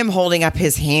 him holding up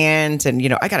his hand and,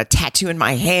 I got a tattoo in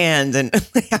my hand. And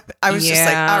I was just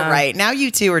like, all right, now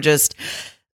you two are just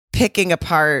picking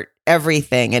apart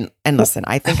everything. And listen,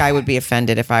 I think I would be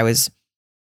offended if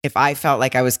I felt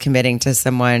like I was committing to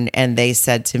someone and they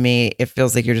said to me, it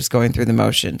feels like you're just going through the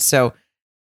motions. So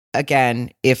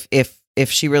again, if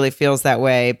she really feels that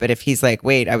way, but if he's like,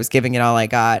 wait, I was giving it all I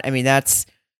got. I mean, that's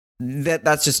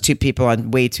just two people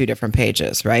on way two different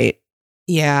pages, right?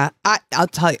 Yeah, I'll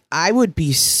tell you, I would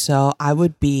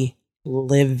be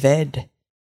livid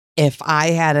if I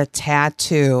had a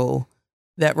tattoo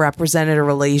that represented a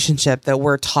relationship that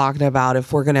we're talking about.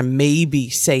 If we're going to maybe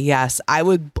say yes, I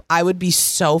would be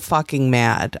so fucking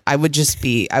mad. I would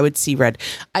see red.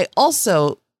 I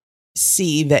also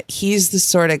see that he's the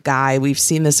sort of guy, we've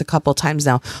seen this a couple times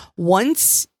now.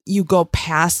 Once you go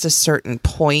past a certain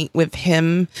point with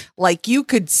him, like you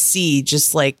could see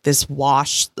just like this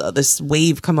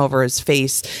wave come over his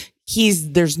face.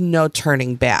 There's no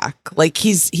turning back. Like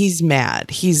he's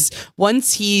mad.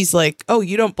 Once he's like, oh,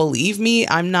 you don't believe me?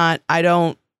 I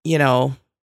don't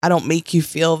make you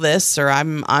feel this, or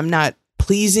I'm not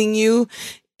pleasing you.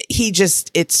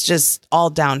 it's just all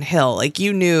downhill. Like,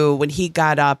 you knew when he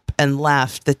got up and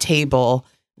left the table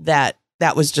that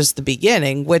was just the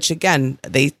beginning, which again,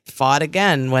 they fought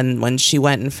again when she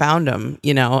went and found him,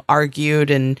 argued.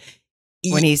 And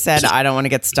when he said, I don't want to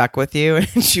get stuck with you.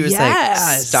 And she was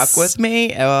like, stuck with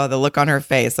me? Oh, the look on her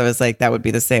face. I was like, that would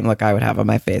be the same look I would have on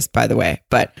my face, by the way.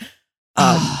 But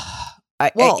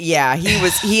he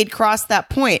had crossed that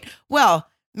point. Well,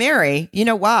 Mary, you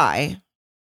know why?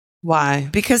 Why?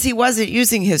 Because he wasn't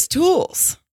using his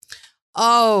tools.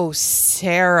 Oh,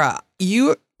 Sarah,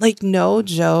 you no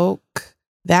joke.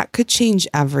 That could change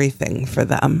everything for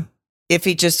them. If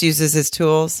he just uses his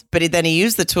tools, but then he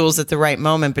used the tools at the right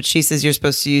moment. But she says you're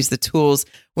supposed to use the tools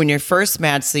when you're first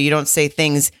mad, so you don't say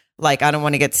things like "I don't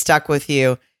want to get stuck with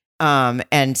you,"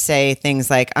 and say things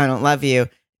like "I don't love you."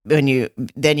 You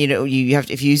have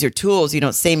to, if you use your tools, you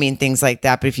don't say mean things like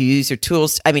that. But if you use your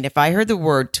tools, I mean, if I heard the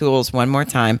word tools one more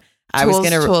time, I was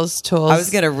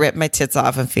gonna rip my tits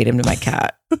off and feed him to my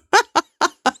cat.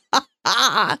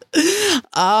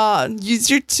 Use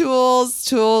your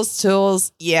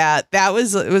tools. Yeah, it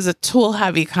was a tool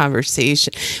heavy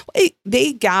conversation.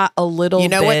 They got a little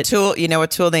bit.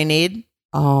 What tool they need?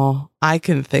 Oh, I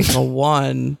can think of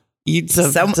one.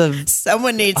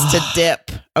 Someone needs to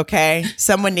dip. Okay,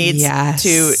 someone needs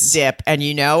to dip,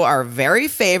 and our very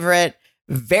favorite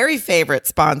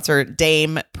sponsor,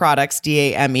 Dame Products,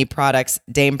 DAME Products,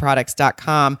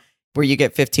 DameProducts.com, where you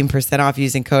get 15% off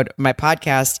using code my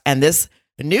podcast. And this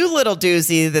new little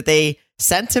doozy that they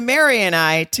sent to Mary and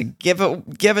I to give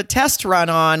a test run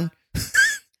on,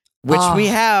 which we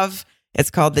have. It's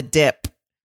called the Dip.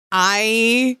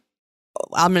 I'm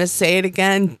going to say it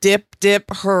again. Dip,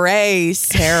 hooray,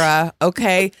 Sarah.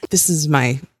 Okay. This is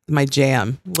my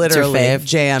jam. Literally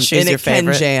jam. She's your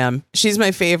favorite. Can jam. She's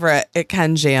my favorite. It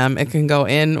can jam. It can go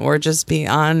in or just be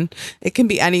on. It can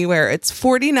be anywhere. It's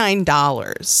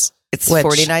 $49. It's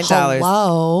 $49.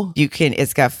 Hello.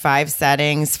 It's got 5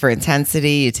 settings for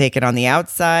intensity. You take it on the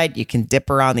outside. You can dip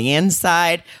around the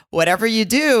inside. Whatever you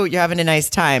do, you're having a nice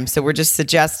time. So we're just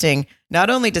suggesting, not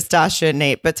only to Stasha and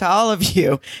Nate, but to all of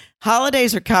you,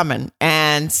 holidays are coming,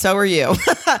 and so are you.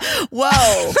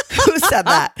 Whoa, who said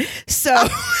that? So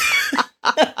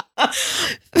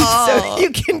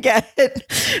you can get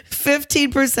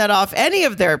 15% off any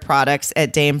of their products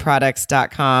at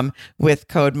DameProducts.com with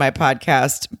code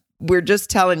MyPodcast. We're just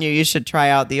telling you should try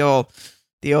out the old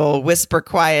whisper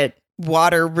quiet,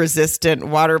 water resistant,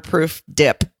 waterproof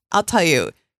dip. I'll tell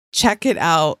you, check it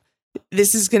out.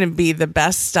 This is going to be the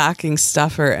best stocking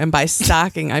stuffer. And by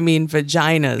stocking, I mean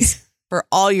vaginas for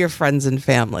all your friends and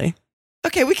family.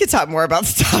 Okay, we could talk more about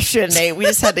Stasha and Nate. We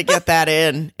just had to get that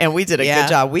in, and we did a good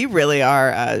job. We really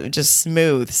are just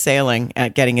smooth sailing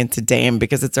at getting into Dame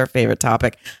because it's our favorite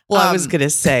topic. Well, I was going to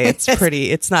say,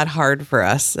 it's not hard for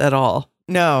us at all.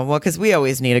 No, well, because we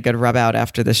always need a good rub out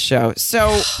after this show. So,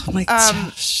 oh my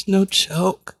gosh, no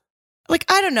joke. Like,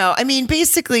 I don't know. I mean,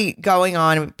 basically going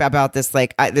on about this,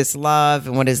 this love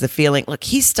and what is the feeling. Look,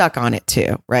 he's stuck on it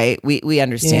too, right? We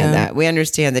understand that. We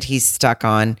understand that he's stuck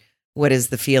on what is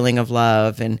the feeling of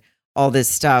love and all this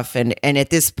stuff. And at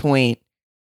this point,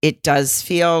 it does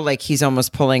feel like he's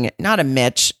almost pulling it, not a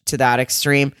Mitch to that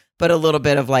extreme, but a little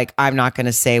bit of like, I'm not going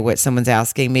to say what someone's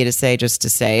asking me to say just to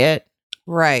say it.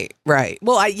 Right.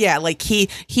 Well,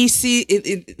 he see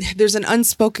it, there's an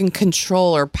unspoken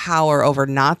control or power over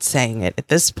not saying it at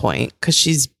this point because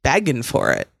she's begging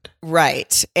for it.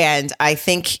 Right. And I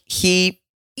think he,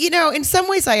 in some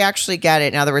ways I actually get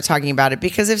it now that we're talking about it,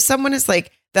 because if someone is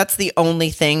like, that's the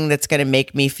only thing that's going to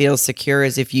make me feel secure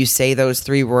is if you say those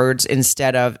 3 words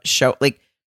instead of show, like,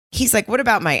 he's like, what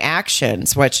about my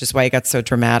actions? Which is why he got so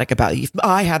dramatic about it.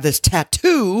 I have this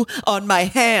tattoo on my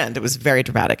hand. It was very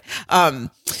dramatic. I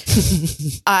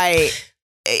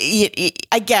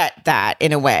get that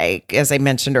in a way, as I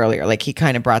mentioned earlier. Like, he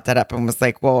kind of brought that up and was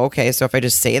like, well, okay, so if I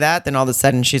just say that, then all of a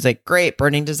sudden she's like, great,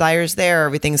 burning desires there.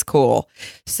 Everything's cool.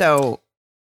 So,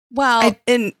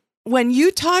 and when you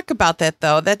talk about that,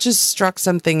 though, that just struck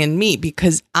something in me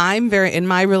because in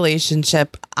my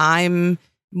relationship,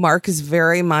 Mark is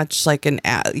very much like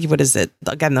what is it?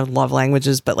 Again, the love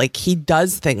languages, but like he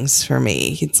does things for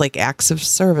me. It's like acts of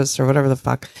service or whatever the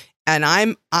fuck. And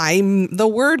I'm the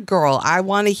word girl. I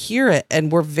want to hear it.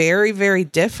 And we're very, very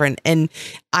different. And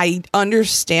I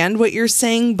understand what you're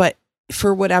saying, but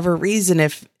for whatever reason,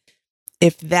 if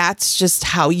that's just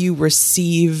how you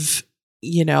receive,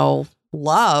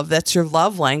 love, that's your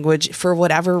love language, for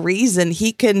whatever reason,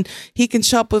 he can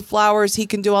show up with flowers, he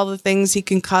can do all the things, he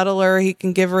can cuddle her, he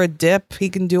can give her a dip, he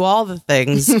can do all the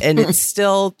things, and it's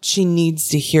still, she needs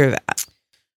to hear that.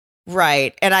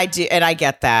 Right. And I do, and I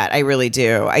get that. I really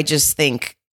do. I just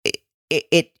think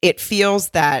it feels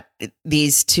that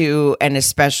these two, and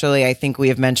especially I think we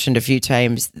have mentioned a few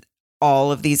times,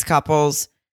 all of these couples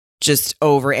just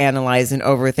overanalyze and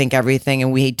overthink everything,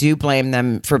 and we do blame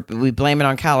them we blame it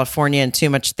on California and too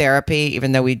much therapy,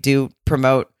 even though we do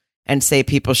promote and say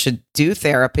people should do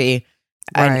therapy.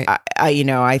 Right.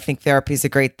 And I think therapy is a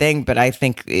great thing, but I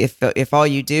think if all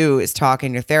you do is talk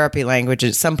in your therapy language,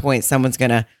 at some point someone's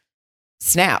gonna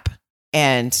snap.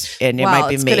 And it might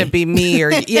be it's me. going to be me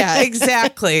or yeah,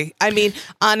 exactly. I mean,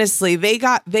 honestly, they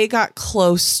got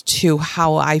close to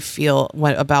how I feel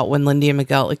about when Lindy and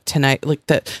Miguel, like tonight, like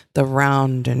the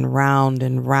round and round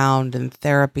and round in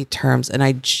therapy terms, and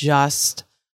I just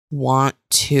want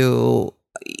to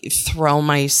throw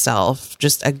myself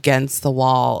just against the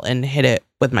wall and hit it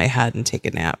with my head and take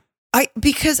a nap.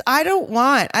 Because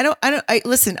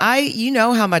listen, you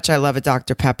know how much I love a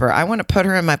Dr. Pepper. I want to put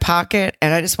her in my pocket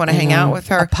and I just want to hang out with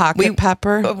her. A pocket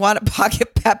pepper? I want a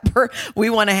pocket pepper. We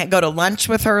want to go to lunch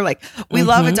with her. Like, we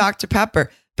love a Dr.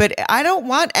 Pepper, but I don't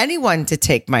want anyone to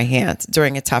take my hand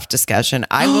during a tough discussion.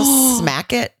 I will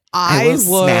smack it. I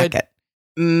will smack it.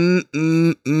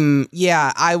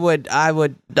 Yeah, I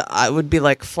would be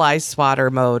like fly swatter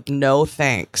mode. No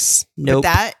thanks. Nope.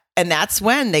 And that's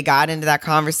when they got into that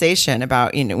conversation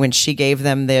about, when she gave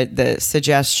them the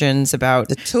suggestions about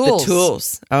the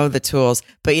tools. Oh, the tools.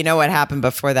 But you know what happened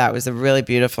before that was a really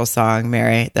beautiful song,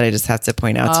 Mary, that I just have to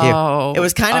point out to you. It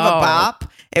was kind of a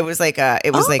bop. It was like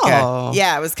it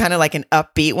was kind of like an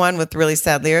upbeat one with really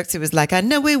sad lyrics. It was like, I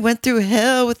know we went through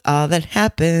hell with all that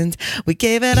happened. We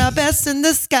gave it our best and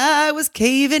the sky was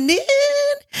caving in.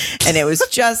 And it was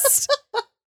just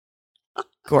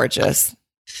gorgeous.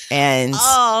 And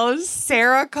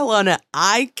Sarah Colonna,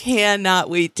 I cannot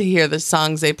wait to hear the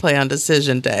songs they play on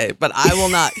Decision Day, but I will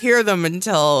not hear them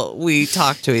until we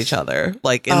talk to each other,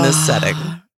 like in this setting.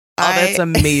 That's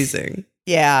amazing.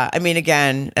 Yeah. I mean,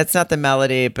 again, it's not the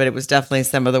melody, but it was definitely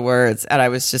some of the words. And I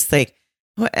was just like,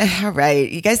 all right,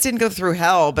 you guys didn't go through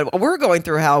hell, but we're going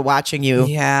through hell watching you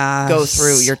go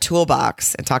through your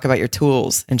toolbox and talk about your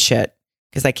tools and shit.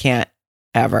 Because I can't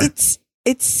ever.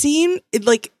 It seemed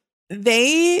like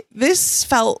this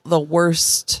felt the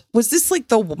worst. Was this like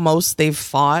the most they've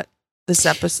fought this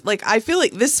episode? Like, I feel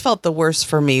like this felt the worst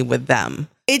for me with them.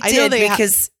 It did,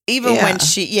 because even when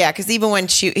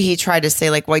he tried to say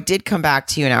like, well, I did come back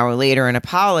to you an hour later and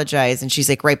apologize. And she's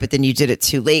like, right, but then you did it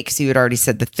too late because you had already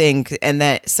said the thing.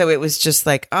 And so it was just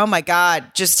like, oh my God,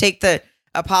 just take the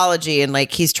apology. And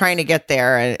like, he's trying to get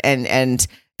there. And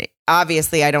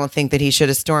obviously I don't think that he should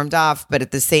have stormed off, but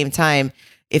at the same time,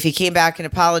 if he came back and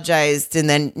apologized and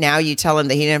then now you tell him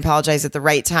that he didn't apologize at the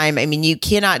right time, I mean, you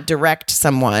cannot direct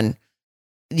someone.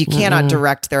 You cannot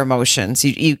direct their emotions.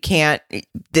 You can't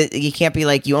be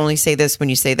like, you only say this when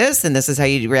you say this, and this is how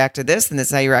you react to this, and this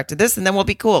is how you react to this, and then we'll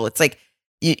be cool. It's like,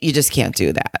 you just can't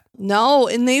do that. No,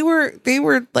 and they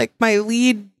were like my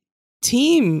lead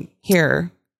team here.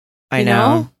 I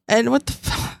know. And what the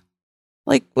fuck?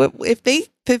 Like, if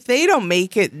they don't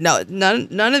make it,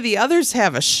 none of the others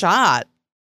have a shot.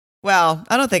 Well,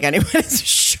 I don't think anyone has a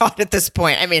shot at this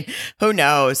point. I mean, who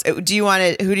knows? Who do you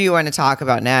want to talk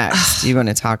about next? Do you want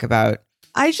to talk about?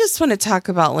 I just want to talk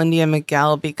about Lindy and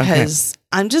Miguel because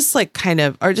I'm just like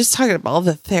just talking about all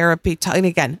the therapy. And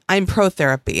again, I'm pro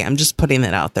therapy. I'm just putting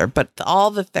it out there. But all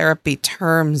the therapy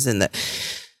terms and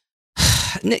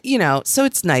so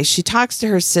it's nice. She talks to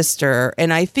her sister,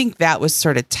 and I think that was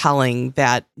sort of telling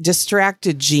that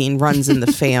distracted gene runs in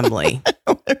the family.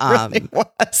 It really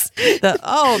was.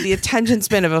 The attention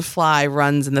span of a fly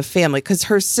runs in the family because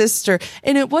her sister,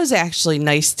 and it was actually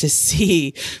nice to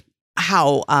see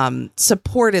how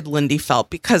supported Lindy felt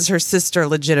because her sister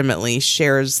legitimately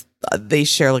they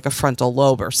share like a frontal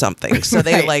lobe or something. So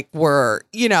they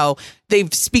they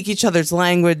speak each other's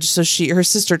language. So her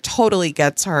sister totally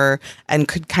gets her and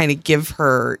could kind of give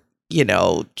her,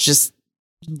 just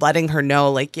letting her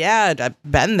know like, yeah, I've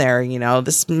been there,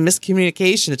 this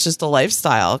miscommunication. It's just a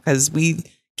lifestyle because we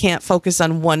can't focus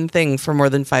on one thing for more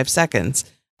than 5 seconds.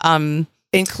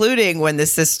 Including when the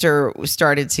sister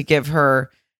started to give her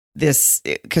this,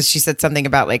 because she said something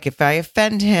about like, if I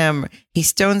offend him, he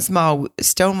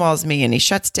stonewalls me and he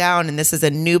shuts down. And this is a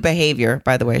new behavior.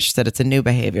 By the way, she said it's a new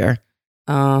behavior.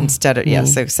 Instead of,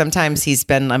 so sometimes he's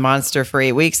been a monster for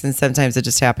 8 weeks and sometimes it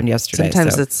just happened yesterday.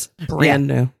 Sometimes it's brand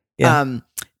new. Yeah.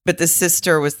 But the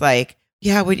sister was like,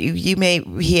 yeah, you may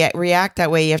react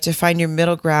that way. You have to find your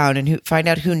middle ground and find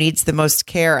out who needs the most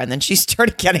care. And then she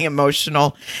started getting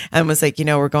emotional and was like,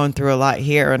 we're going through a lot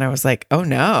here. And I was like, oh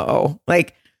no,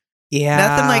 like, Yeah.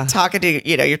 Nothing like talking to,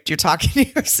 you're talking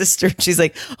to your sister. And she's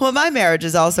like, well, my marriage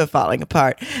is also falling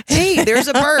apart. Hey, there's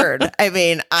a bird. I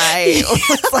mean, I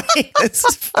was like, this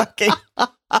is fucking.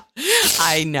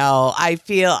 I know.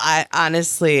 I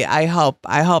honestly, I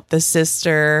hope the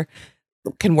sister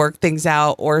can work things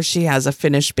out, or she has a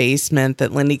finished basement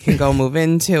that Lindy can go move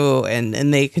into,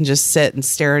 and they can just sit and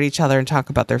stare at each other and talk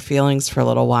about their feelings for a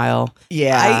little while.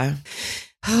 Yeah.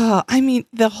 I mean,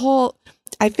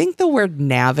 I think the word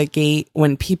navigate,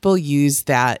 when people use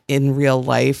that in real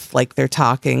life, like they're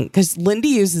talking, because Lindy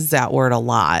uses that word a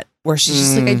lot, where she's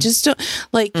just like, I just don't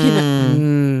like,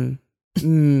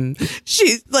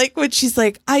 she's like, when she's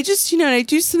like, I just, I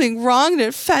do something wrong and it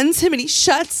offends him and he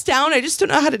shuts down. I just don't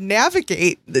know how to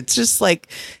navigate. It's just like,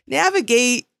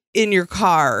 navigate in your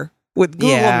car with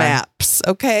Google Maps.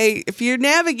 Okay. If you're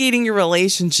navigating your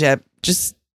relationship,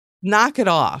 just knock it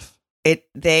off.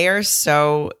 They are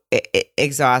so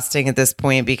exhausting at this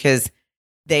point, because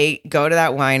they go to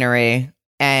that winery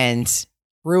and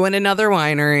ruin another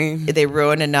winery. They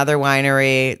ruin another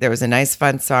winery. There was a nice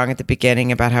fun song at the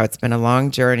beginning about how it's been a long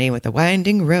journey with a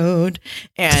winding road.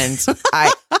 And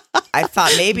I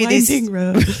thought maybe these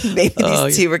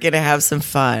two were going to have some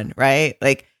fun, right?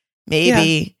 Like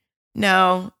maybe,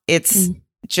 no, it's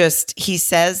just, he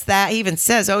says that. He even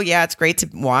says, oh yeah, it's great to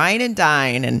wine and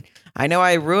dine. And I know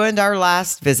I ruined our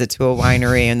last visit to a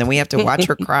winery, and then we have to watch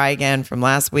her cry again from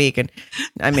last week. And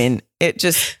I mean, it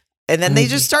just, and then they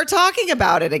just start talking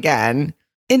about it again.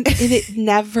 And it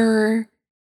never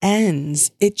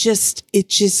ends. It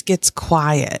just gets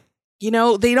quiet.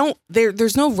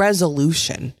 There's no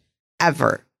resolution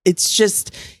ever. It's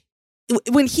just,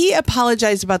 when he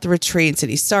apologized about the retreat and said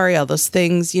he's sorry, all those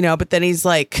things, but then he's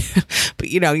like, but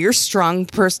your strong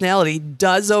personality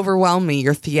does overwhelm me.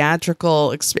 Your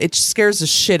theatrical, it scares the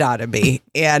shit out of me,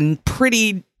 and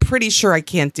pretty sure I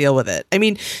can't deal with it. I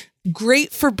mean,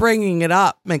 great for bringing it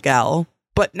up, Miguel,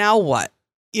 but now what?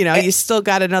 You still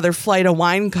got another flight of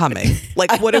wine coming.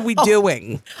 Like, what are we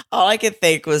doing? All I could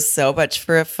think was so much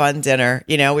for a fun dinner.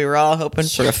 We were all hoping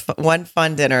for one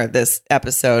fun dinner this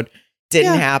episode.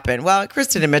 Didn't happen. Well,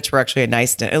 Kristen and Mitch were actually a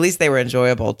nice dinner. At least they were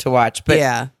enjoyable to watch.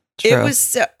 But true. It was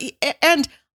so, and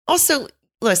also,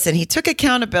 listen, he took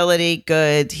accountability.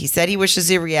 Good. He said he wishes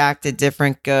he reacted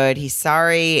different. Good. He's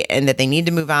sorry and that they need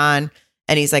to move on.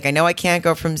 And he's like, I know I can't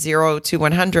go from 0 to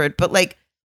 100, but like,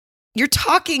 you're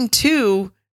talking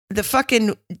to the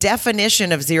fucking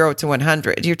definition of 0 to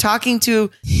 100. You're talking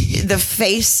to the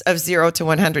face of 0 to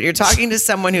 100. You're talking to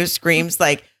someone who screams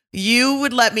like, you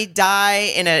would let me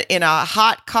die in a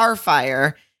hot car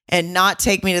fire and not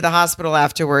take me to the hospital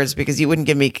afterwards because you wouldn't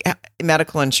give me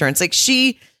medical insurance. Like,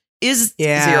 she is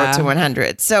 0 to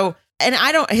 100. So, and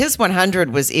his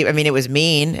 100 was, I mean, it was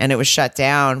mean and it was shut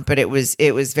down, but it was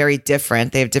very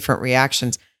different. They have different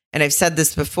reactions. And I've said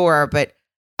this before, but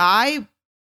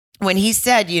when he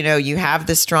said, you have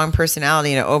this strong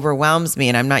personality and it overwhelms me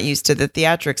and I'm not used to the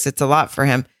theatrics, it's a lot for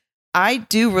him. I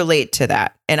do relate to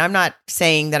that. And I'm not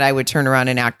saying that I would turn around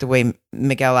and act the way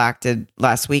Miguel acted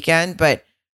last weekend,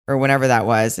 or whenever that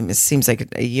was. I mean, it seems like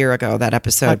a year ago, that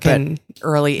episode. But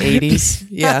early 80s.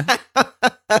 Yeah.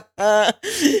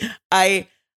 I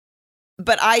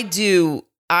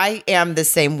am the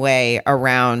same way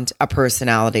around a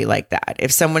personality like that.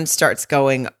 If someone starts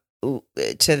going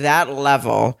to that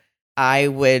level, I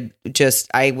would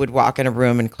walk in a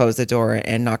room and close the door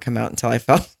and not come out until I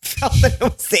felt that it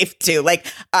was safe to. Like,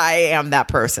 I am that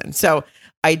person. So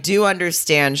I do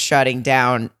understand shutting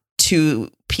down to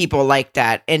people like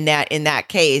that. And that in that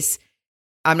case,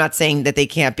 I'm not saying that they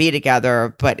can't be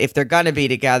together, but if they're going to be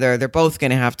together, they're both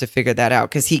going to have to figure that out,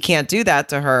 because he can't do that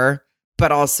to her,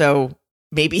 but also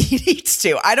maybe he needs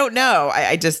to. I don't know.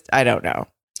 I don't know.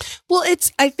 Well,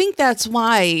 I think that's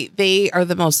why they are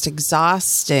the most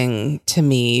exhausting to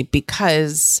me,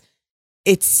 because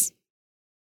it's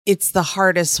the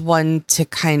hardest one to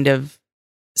kind of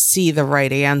see the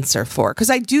right answer for.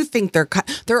 Because I do think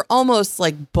they're almost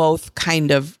like both kind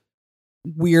of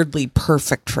weirdly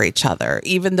perfect for each other,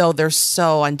 even though they're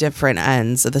so on different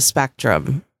ends of the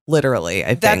spectrum. Literally,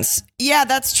 I think.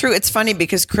 That's true. It's funny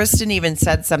because Kristen even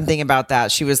said something about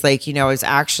that. She was like, I was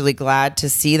actually glad to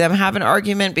see them have an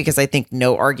argument, because I think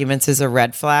no arguments is a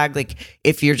red flag. Like,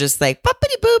 if you're just like,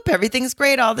 boopity boop, everything's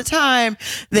great all the time,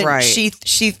 then right. she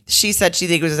said she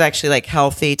think it was actually like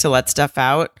healthy to let stuff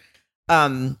out. I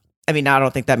mean, I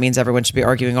don't think that means everyone should be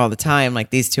arguing all the time like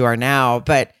these two are now,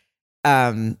 but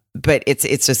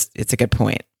it's a good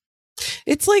point.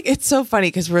 It's like, it's so funny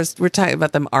because we're talking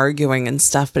about them arguing and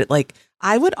stuff, but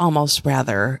I would almost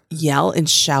rather yell and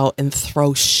shout and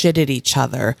throw shit at each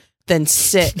other than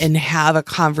sit and have a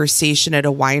conversation at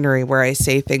a winery where I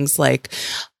say things like,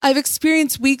 I've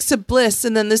experienced weeks of bliss,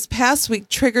 and then this past week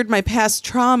triggered my past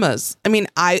traumas. I mean,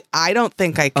 I don't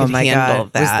think I could handle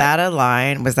that. Was that a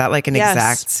line? Was that like an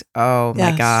exact? Oh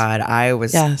my God. I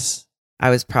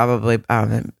was probably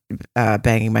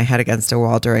banging my head against a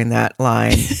wall during that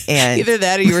line. And either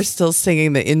that or you were still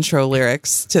singing the intro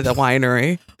lyrics to the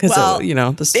winery because,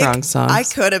 the strong songs. I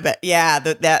could have been. Yeah,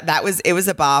 it was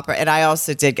a bop. And I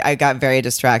also I got very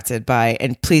distracted by,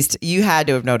 and please, you had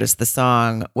to have noticed the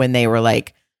song when they were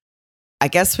like, I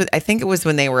think it was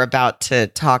when they were about to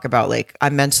talk about like,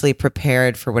 I'm mentally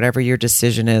prepared for whatever your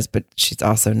decision is, but she's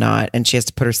also not. And she has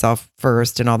to put herself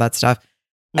first and all that stuff.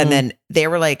 And then they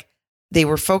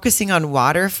were focusing on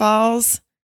waterfalls,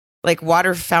 like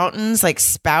water fountains, like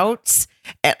spouts,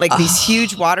 at like these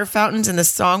huge water fountains. And the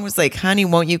song was like, honey,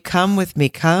 won't you come with me?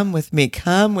 Come with me,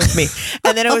 come with me.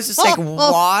 And then it was just like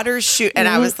water shoot. And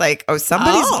I was like, oh,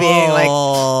 somebody's being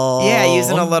like,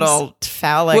 using a little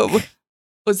phallic.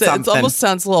 Was it? It almost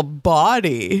sounds a little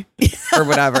baudy or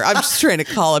whatever. I'm just trying to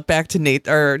call it back to Nate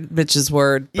or Mitch's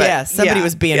word. But somebody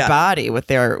was being baudy with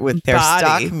their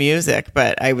stock music,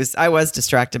 but I was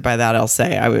distracted by that. I'll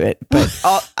say I'm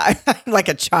like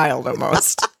a child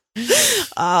almost.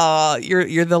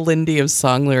 You're the Lindy of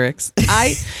song lyrics.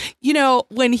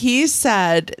 When he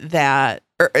said that,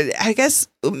 or I guess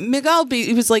Miguel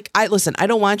he was like, I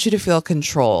don't want you to feel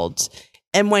controlled.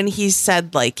 And when he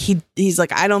said, like, he's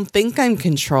like, I don't think I'm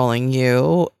controlling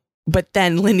you. But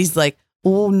then Lindy's like,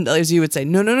 oh, as you would say,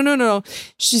 no.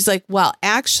 She's like, well,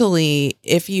 actually,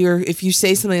 if you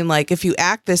say something like, if you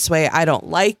act this way, I don't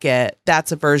like it.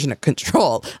 That's a version of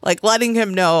control. Like letting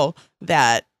him know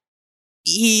that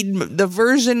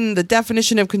the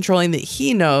definition of controlling that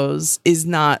he knows is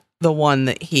not the one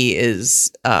that he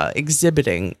is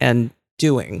exhibiting and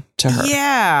doing to her.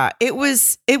 Yeah, that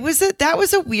was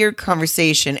a weird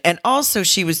conversation. And also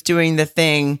she was doing the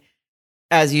thing,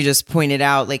 as you just pointed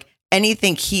out, like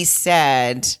anything he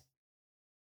said,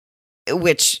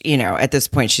 which, at this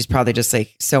point, she's probably just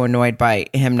like so annoyed by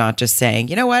him not just saying,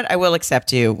 you know what, I will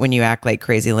accept you when you act like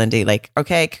crazy Lindy. Like,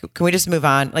 okay, can we just move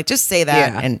on? Like, just say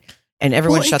that and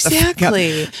everyone shut the fuck up.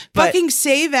 Fucking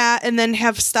say that and then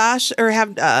have Stash or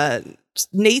have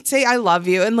Nate say I love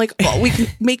you and like we can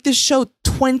make this show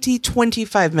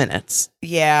 20-25 minutes.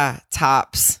 Yeah,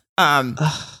 tops.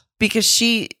 Because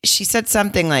she said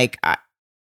something like I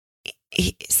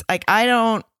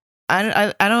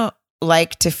don't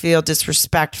like to feel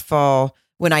disrespectful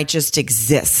when I just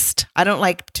exist. I don't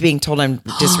like being told I'm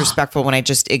disrespectful when I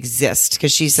just exist,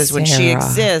 because she says when she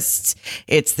exists,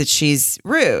 it's that she's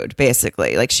rude,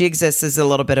 basically. Like she exists as a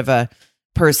little bit of a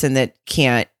person that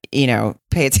can't,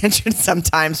 pay attention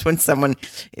sometimes when someone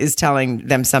is telling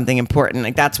them something important.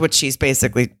 Like that's what she's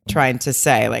basically trying to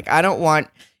say. Like, I don't want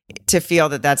to feel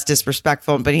that that's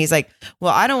disrespectful. But he's like,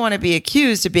 well, I don't want to be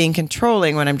accused of being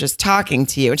controlling when I'm just talking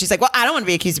to you. And she's like, well, I don't want to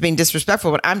be accused of being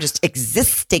disrespectful when I'm just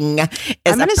existing as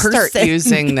I'm a person. Start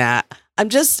using that.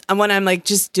 When I'm like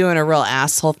just doing a real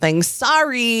asshole thing.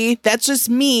 Sorry, that's just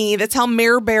me. That's how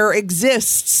Mare Bear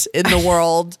exists in the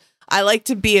world. I like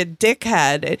to be a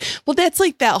dickhead. Well, that's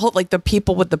like that whole, like the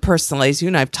people with the personalities. You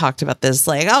and I've talked about this.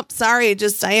 Like, oh, sorry,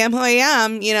 just I am who I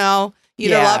am. You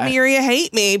either love me or you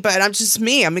hate me, but I'm just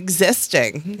me. I'm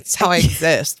existing. It's how I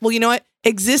exist. Well, you know what?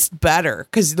 Exist better,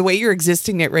 because the way you're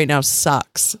existing it right now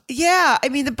sucks. Yeah. I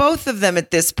mean, the both of them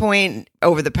at this point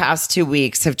over the past 2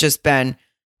 weeks have just been,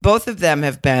 both of them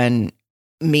have been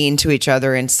mean to each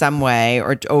other in some way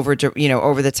or over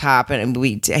the top. And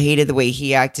we hated the way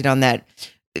he acted on that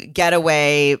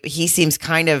getaway. They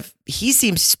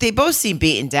both seem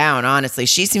beaten down, honestly.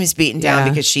 She seems beaten down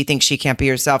because she thinks she can't be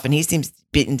herself, and he seems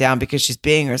beaten down because she's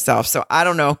being herself. So I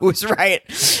don't know who's right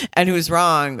and who's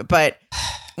wrong. But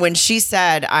when she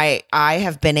said, I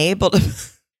have been able to,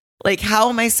 like, how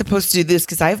am I supposed to do this?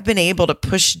 Because I've been able to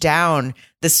push down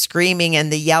the screaming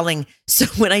and the yelling. So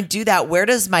when I do that, where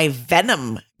does my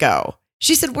venom go?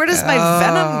 She said, where does my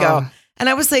venom go? And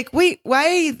I was like, wait,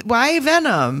 why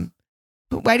venom?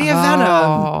 Why do you have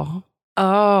venom?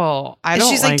 I don't.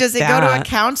 She's like, does it go to a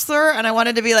counselor? And I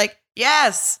wanted to be like,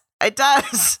 yes, it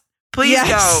does. Please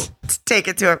go take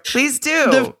it to her. Please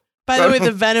do. By the way,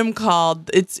 the venom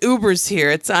called. It's Uber's here.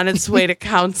 It's on its way to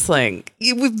counseling.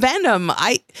 With venom,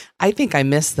 I think I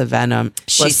missed the venom.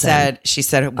 She said,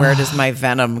 where does my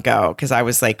venom go? Because I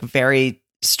was like very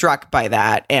struck by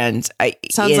that. And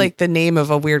sounds like the name of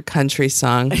a weird country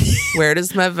song. Where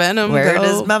does my venom go? Where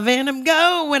does my venom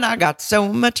go when I got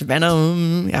so much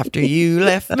venom after you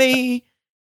left me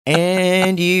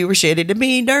and you were shitty to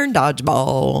me during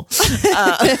dodgeball?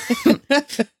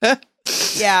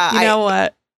 Yeah. You know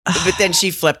what? But then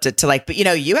she flipped it to like, but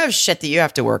you have shit that you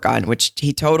have to work on, which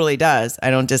he totally does.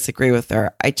 I don't disagree with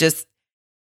her. I just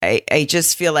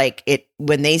feel like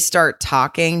when they start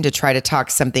talking to try to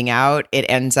talk something out, it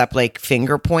ends up like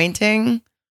finger pointing.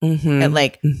 Mm-hmm. And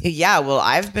like, yeah, well,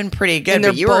 I've been pretty good,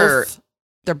 and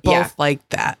they're both like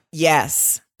that.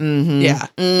 Yes. Mm-hmm. Yeah.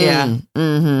 Yeah.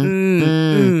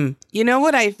 Mm-hmm. You know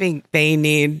what I think they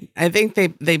need? I think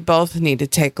they both need to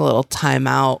take a little time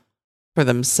out for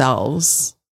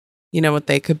themselves. You know what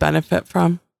they could benefit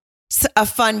from? A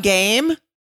fun game?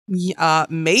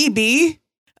 Maybe.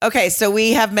 Okay, so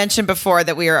we have mentioned before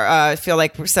that we are feel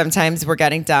like sometimes we're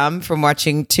getting dumb from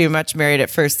watching too much Married at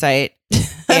First Sight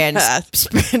and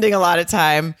spending a lot of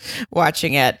time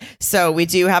watching it. So we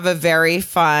do have a very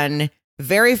fun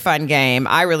game.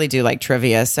 I really do like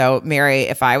trivia. So Mary,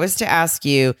 if I was to ask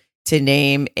you to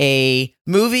name a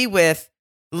movie with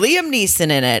Liam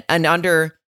Neeson in it in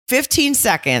under 15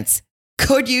 seconds,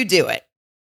 could you do it?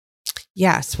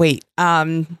 Yes. Wait.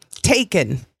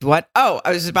 Taken. What? Oh,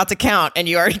 I was about to count and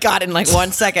you already got it in like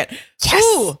 1 second. Yes.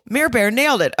 Ooh, Mirror Bear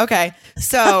nailed it. Okay.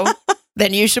 So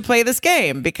then you should play this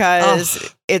game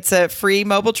because it's a free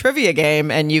mobile trivia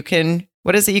game and you can,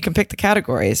 what is it? You can pick the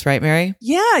categories, right, Mary?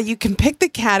 Yeah, you can pick the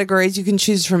categories. You can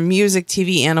choose from music,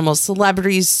 TV, animals,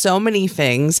 celebrities, so many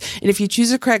things. And if you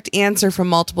choose a correct answer from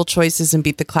multiple choices and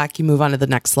beat the clock, you move on to the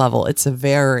next level. It's a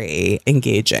very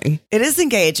engaging. It is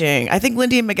engaging. I think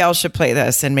Lindy and Miguel should play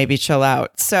this and maybe chill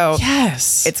out. So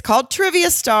yes, it's called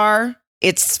Trivia Star.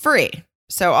 It's free.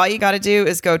 So all you got to do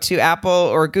is go to Apple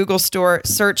or Google Store,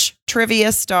 search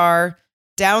Trivia Star,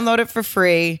 download it for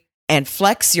free, and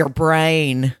flex your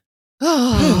brain.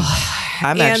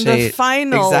 I'm actually the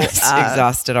final,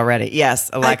 exhausted already.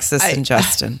 Yes, Alexis and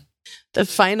Justin. The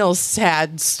final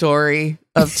sad story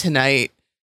of tonight.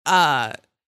 I'm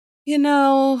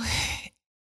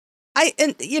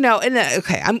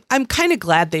kind of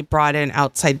glad they brought in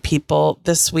outside people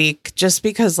this week, just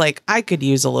because like I could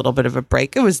use a little bit of a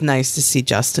break. It was nice to see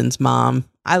Justin's mom.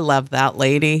 I love that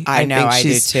lady. I know, I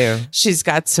do too. She's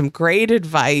got some great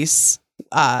advice.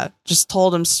 Just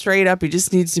told him straight up he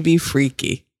just needs to be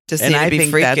freaky. I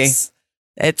think freaky.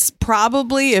 It's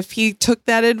probably, if he took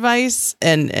that advice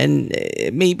and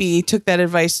maybe he took that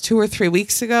advice 2 or 3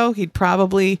 weeks ago, he'd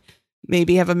probably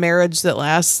maybe have a marriage that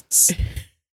lasts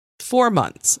 4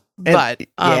 months. But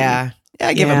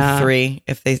give him 3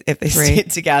 if they stay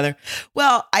together.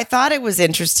 Well, I thought it was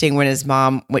interesting when his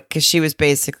mom, because she was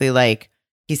basically like,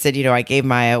 he said, I gave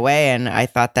Maya away, and I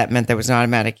thought that meant there was an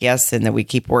automatic yes, and that we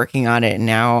keep working on it. And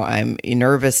now I'm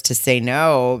nervous to say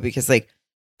no because, like,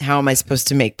 how am I supposed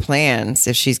to make plans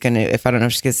if I don't know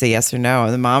if she's going to say yes or no?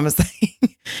 And the mom was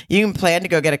like, you can plan to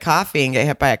go get a coffee and get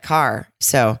hit by a car.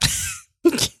 So,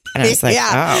 and I was like,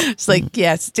 it's like,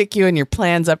 yeah, stick you and your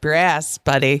plans up your ass,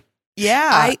 buddy.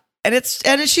 Yeah. And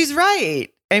she's right.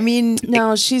 I mean,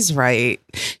 no, she's right.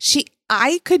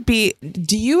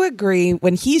 Do you agree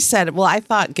when he said, well, I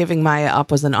thought giving Maya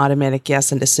up was an automatic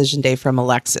yes and decision day from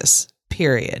Alexis,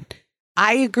 period.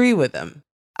 I agree with him.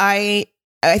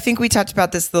 I think we talked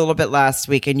about this a little bit last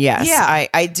week, and yes,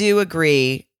 I do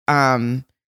agree. I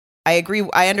agree.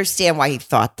 I understand why he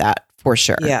thought that for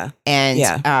sure. Yeah.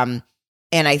 And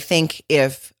I think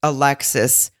if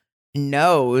Alexis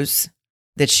knows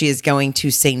that she is going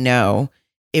to say no,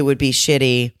 it would be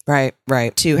shitty. Right.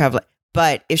 To have,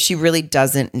 but if she really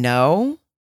doesn't know,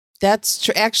 that's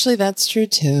true. Actually, that's true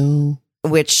too.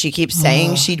 Which she keeps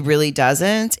saying she really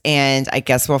doesn't, and I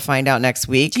guess we'll find out next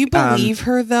week. Do you believe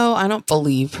her though? I don't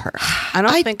believe her.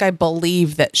 I think I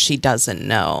believe that she doesn't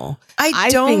know. I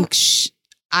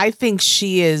think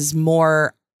she is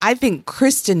more. I think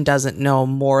Kristen doesn't know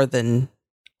more than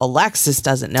Alexis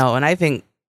doesn't know, and I think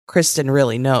Kristen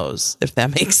really knows. If that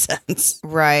makes sense,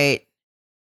 right?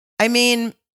 I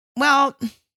mean, well.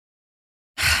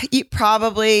 She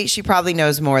probably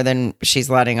knows more than she's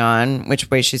letting on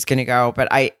which way she's going to go. But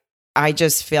I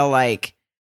just feel like,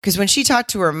 because when she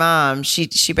talked to her mom, she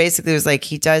basically was like,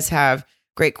 he does have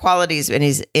great qualities and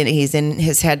he's in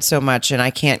his head so much. And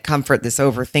I can't comfort this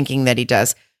overthinking that he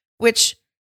does, which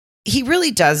he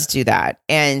really does do that.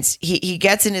 And he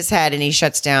gets in his head and he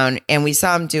shuts down. And we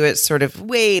saw him do it sort of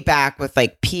way back with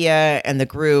like Pia and the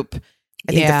group.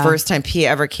 I think the first time Pia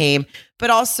ever came,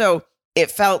 but also it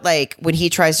felt like when he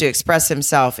tries to express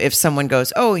himself, if someone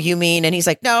goes, "Oh, you mean?" and he's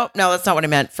like, "No, that's not what I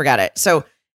meant. Forget it." So,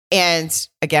 and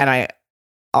again, I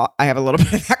have a little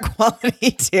bit of that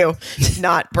quality too.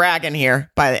 Not bragging here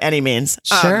by any means.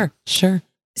 Sure.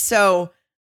 So,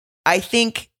 I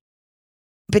think,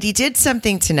 but he did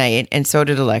something tonight, and so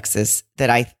did Alexis, that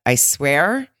I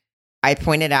swear I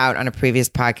pointed out on a previous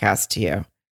podcast to you,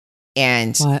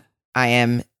 and what? I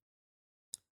am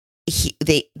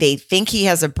they think he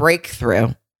has a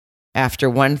breakthrough after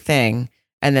one thing,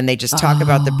 and then they just talk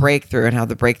about the breakthrough and how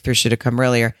the breakthrough should have come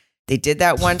earlier. They did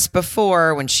that once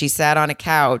before when she sat on a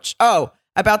couch. Oh,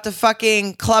 about the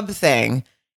fucking club thing,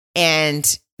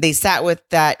 and they sat with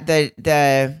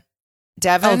the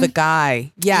Devin. Oh, the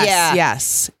guy.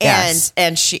 Yes.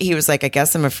 And he was like, I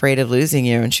guess I'm afraid of losing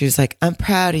you. And she was like, I'm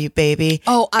proud of you, baby.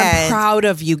 Oh, I'm proud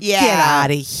of you. Yeah. Get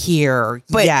out of here.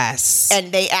 But, yes.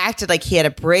 And they acted like he had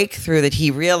a breakthrough, that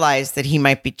he realized that he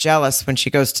might be jealous when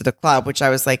she goes to the club, which I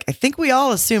was like, I think we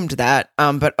all assumed that.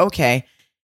 But okay.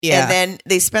 Yeah. And then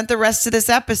they spent the rest of this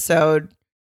episode,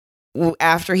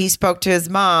 after he spoke to his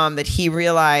mom, that he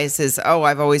realizes, oh,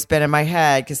 I've always been in my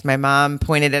head because my mom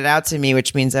pointed it out to me,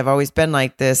 which means I've always been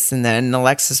like this. And then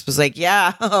Alexis was like,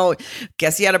 yeah, oh,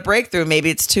 guess he had a breakthrough. Maybe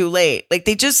it's too late. Like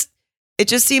it just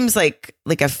seems like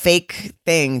a fake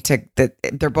thing that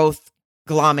they're both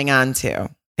glomming onto,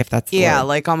 if that's the word.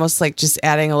 Like almost like just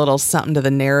adding a little something to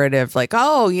the narrative. Like,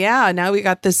 oh yeah, now we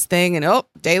got this thing, and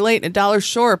day late and a dollar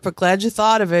short, but glad you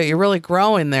thought of it. You're really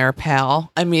growing there,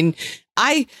 pal. I mean,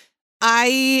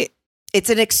 it's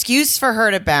an excuse for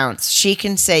her to bounce. She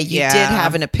can say, you did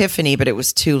have an epiphany, but it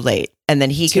was too late. And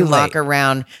then he can walk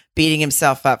around beating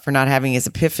himself up for not having his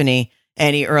epiphany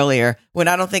any earlier, when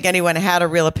I don't think anyone had a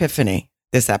real epiphany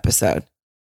this episode.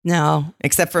 No.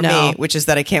 Except for me, which is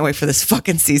that I can't wait for this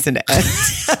fucking season to end.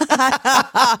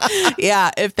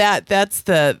 Yeah, if that's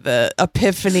the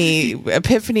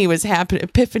epiphany was happening.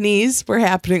 Epiphanies were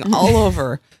happening all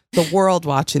over the world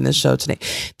watching this show today.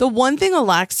 The one thing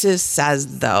Alexis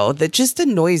says, though, that just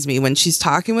annoys me when she's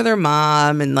talking with her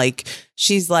mom, and like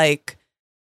she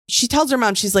tells her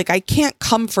mom, she's like, I can't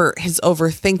comfort his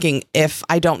overthinking if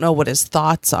I don't know what his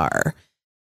thoughts are.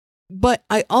 But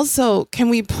I also, can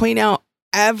we point out,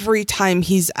 every time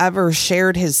he's ever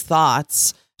shared his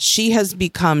thoughts, she has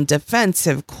become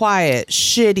defensive, quiet,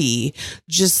 shitty,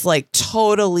 just like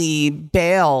totally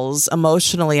bails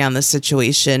emotionally on the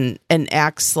situation and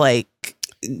acts like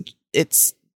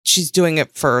she's doing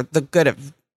it for the good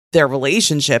of their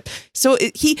relationship. So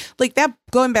he like that,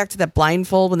 going back to that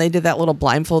blindfold, when they did that little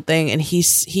blindfold thing, and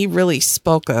he really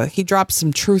he dropped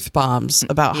some truth bombs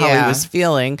about how he was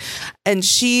feeling. And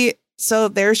so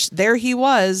there he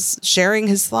was sharing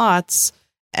his thoughts,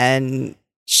 and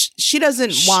she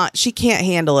can't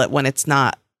handle it when it's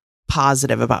not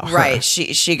positive about her. Right.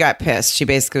 She got pissed. She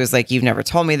basically was like, you've never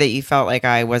told me that you felt like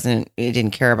I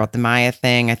didn't care about the Maya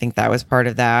thing. I think that was part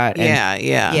of that. And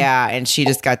yeah. And she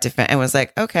just got defensive and was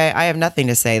like, okay, I have nothing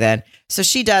to say then. So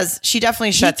she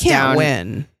definitely shuts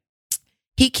down.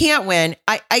 He can't win.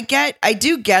 I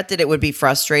do get that it would be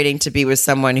frustrating to be with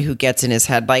someone who gets in his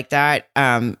head like that.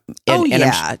 I'm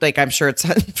sure it's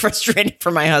frustrating for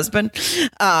my husband,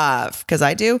 because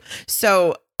I do.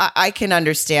 So I can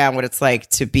understand what it's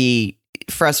like to be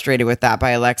frustrated with that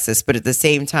by Alexis. But at the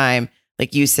same time,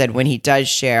 like you said, when he does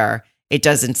share, it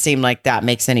doesn't seem like that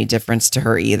makes any difference to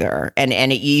her either. And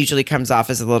it usually comes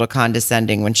off as a little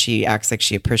condescending when she acts like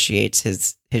she appreciates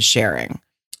his sharing.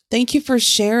 Thank you for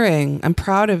sharing. I'm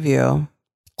proud of you.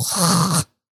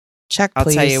 Check, please.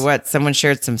 I'll tell you what, someone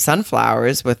shared some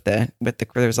sunflowers with the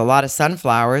there was a lot of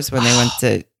sunflowers when they went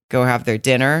to go have their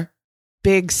dinner.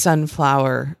 Big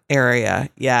sunflower area.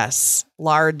 Yes.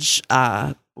 Large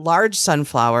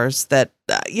sunflowers that,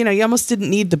 you almost didn't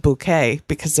need the bouquet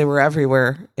because they were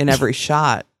everywhere in every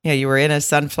shot. Yeah. You were in a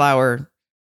sunflower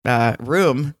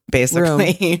room,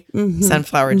 basically. Mm-hmm.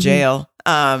 Sunflower jail.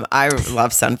 I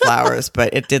love sunflowers,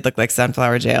 but it did look like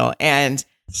sunflower jail. And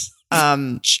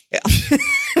I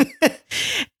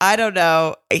don't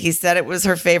know. He said it was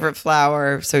her favorite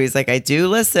flower. So he's like, I do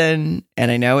listen. And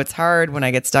I know it's hard when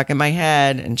I get stuck in my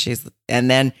head.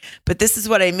 But this is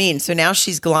what I mean. So now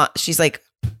she's like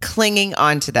clinging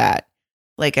onto that,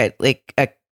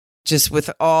 just with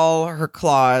all her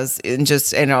claws and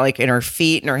like in her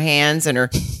feet and her hands and her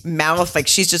mouth. Like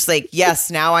she's just like, yes,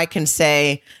 now I can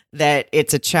say that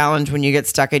it's a challenge when you get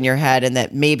stuck in your head and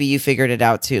that maybe you figured it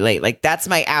out too late. Like that's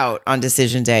my out on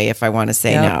decision day if I want to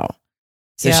say no.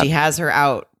 So she has her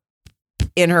out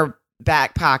in her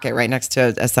back pocket right next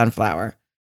to a sunflower.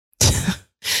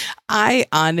 I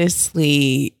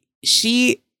honestly,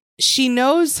 she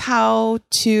knows how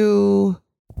to,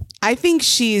 I think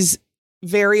she's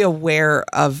very aware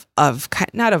of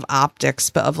not of optics,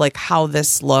 but of like how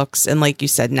this looks. And like you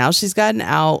said, now she's gotten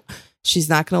out. She's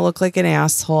not going to look like an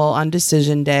asshole on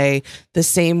decision day. The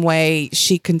same way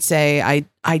she can say,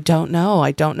 I don't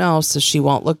know. So she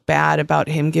won't look bad about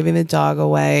him giving the dog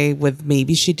away with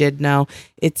maybe she did know.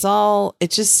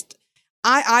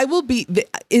 I will be,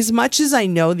 as much as I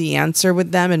know the answer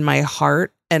with them in my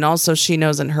heart, And also she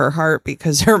knows in her heart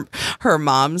because her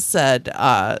mom said,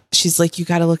 she's like, you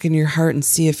got to look in your heart and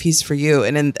see if he's for you.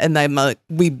 And I'm like,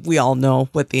 we all know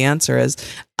what the answer is.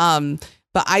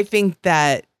 But I think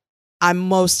that I'm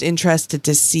most interested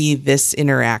to see this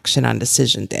interaction on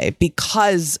decision day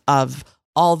because of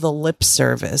all the lip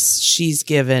service she's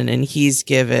given and he's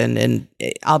given. And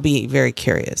I'll be very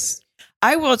curious.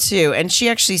 I will too. And she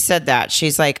actually said that.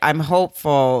 She's like, I'm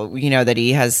hopeful, that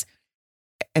he has,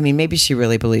 maybe she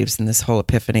really believes in this whole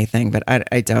epiphany thing, but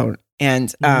I don't.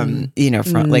 And,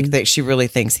 like she really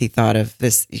thinks he thought of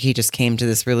this. He just came to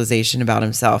this realization about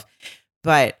himself.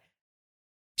 But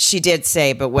she did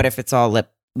say, but what if it's all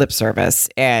lip service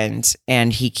and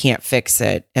he can't fix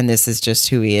it. And this is just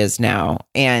who he is now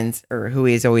or who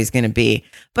he's always going to be.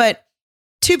 But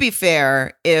to be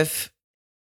fair, if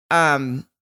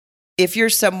you're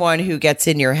someone who gets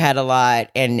in your head a lot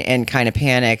and kind of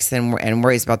panics and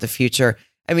worries about the future,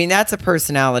 that's a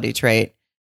personality trait.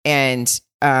 And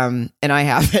I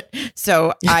have it.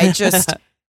 So I just,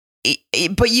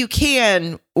 but you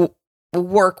can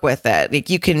work with it.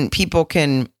 Like people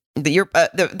can,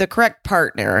 the correct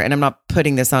partner, and I'm not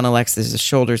putting this on Alexis's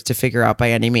shoulders to figure out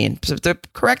by any means, but the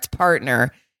correct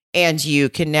partner and you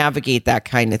can navigate that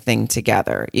kind of thing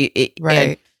together.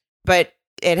 Right. But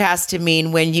it has to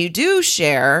mean when you do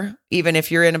share, even if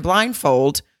you're in a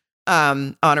blindfold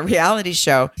on a reality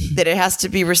show, that it has to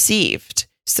be received.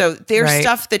 So there's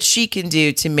stuff that she can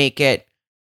do to make it,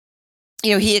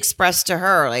 he expressed to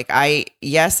her, like, I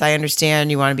understand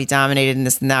you want to be dominated in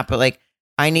this and that, but like,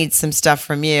 I need some stuff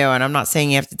from you. And I'm not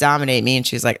saying you have to dominate me. And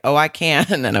she's like, oh, I can.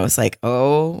 And I was like,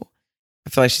 oh,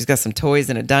 I feel like she's got some toys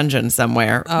in a dungeon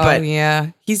somewhere. Oh, but,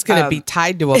 yeah. He's going to be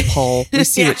tied to a pole. We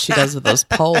see what she does with those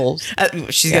poles.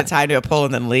 She's going to tie to a pole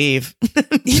and then leave.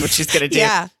 That's what she's going to do.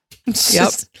 Yeah.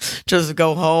 Just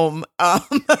go home. Back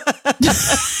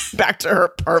to her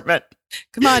apartment.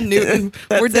 Come on, Newton.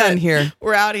 We're done here.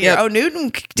 We're out of here. Yep. Oh,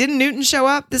 didn't Newton show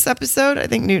up this episode? I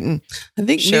think Newton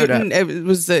showed Newton, up. It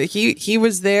was he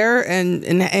was there and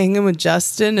hanging with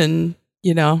Justin and,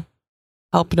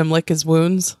 helping him lick his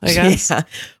wounds, I guess. Yeah.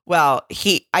 Well,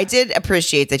 I did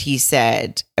appreciate that he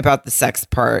said about the sex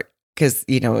part because,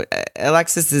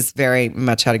 Alexis is very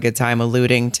much had a good time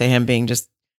alluding to him being just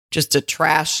a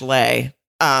trash lay.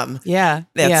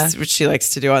 That's what she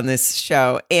likes to do on this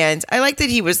show. And I like that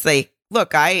he was like,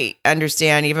 look, I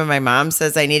understand. Even my mom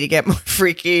says I need to get more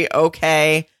freaky.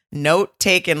 Okay. Note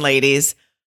taken, ladies.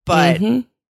 But,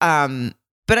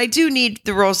 but I do need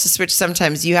the roles to switch.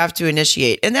 Sometimes you have to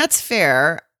initiate, and that's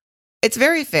fair. It's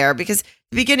very fair because at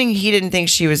the beginning, he didn't think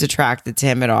she was attracted to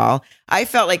him at all. I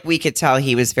felt like we could tell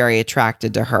he was very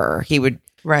attracted to her. He would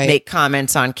make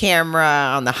comments on camera,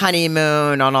 on the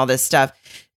honeymoon, on all this stuff.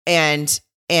 And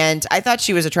I thought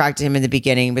she was attracted to him in the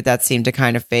beginning, but that seemed to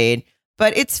kind of fade.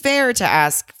 But it's fair to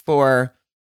ask for,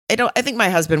 I think my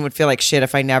husband would feel like shit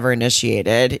if I never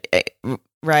initiated.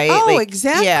 Right? Oh,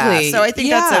 exactly. Yeah. So I think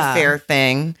that's a fair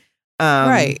thing.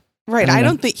 Right. I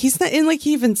don't think he's not in, like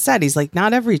he even said, he's like,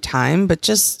 not every time, but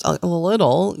just a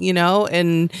little,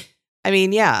 and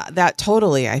that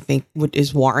totally, I think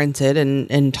is warranted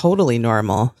and totally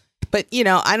normal. But,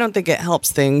 I don't think it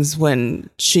helps things when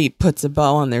she puts a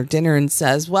bow on their dinner and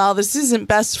says, well, this isn't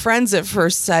best friends at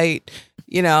first sight.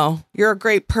 You're a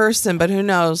great person, but who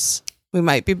knows? We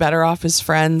might be better off as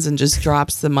friends, and just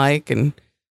drops the mic and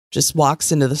just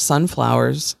walks into the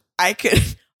sunflowers.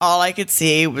 All I could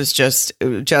see was just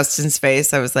Justin's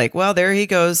face. I was like, well, there he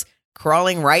goes,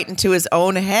 crawling right into his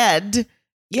own head.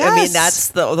 Yes. That's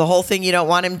the whole thing you don't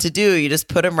want him to do. You just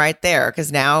put him right there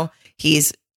because now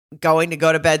he's going to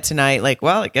go to bed tonight. Like,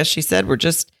 well, I guess she said we're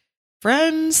just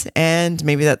friends and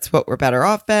maybe that's what we're better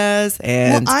off as.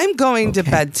 And I'm going to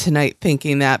bed tonight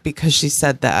thinking that because she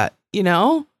said that,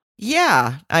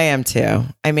 Yeah, I am too.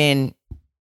 I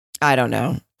don't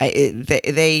know.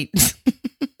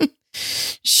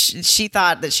 She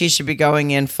thought that she should be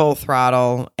going in full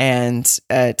throttle and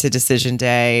to decision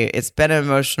day. It's been an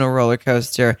emotional roller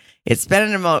coaster. It's been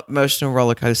an emotional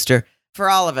roller coaster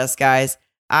for all of us, guys.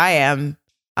 I'm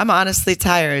honestly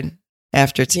tired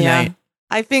after tonight. Yeah.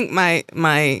 I think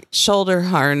my shoulder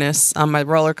harness on my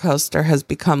roller coaster has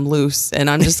become loose,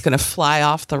 and I'm just going to fly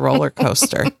off the roller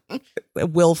coaster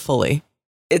willfully.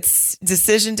 It's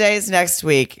decision day is next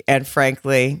week, and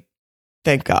frankly,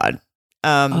 thank God.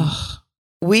 I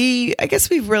guess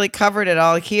we've really covered it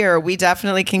all here. We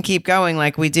definitely can keep going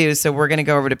like we do. So we're going to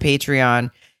go over to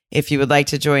Patreon. If you would like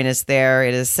to join us there,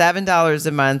 it is $7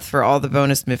 a month for all the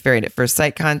bonus Married at First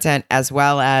Sight content, as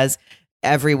well as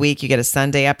Every week you get a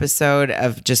Sunday episode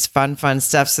of just fun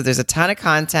stuff. So there's a ton of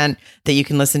content that you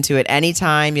can listen to at any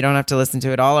time. You don't have to listen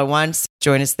to it all at once.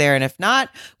 Join us there. And if not,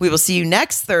 we will see you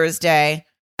next Thursday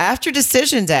after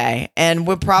Decision Day. And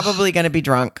we're probably going to be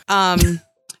drunk.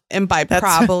 And by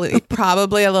probably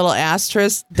a little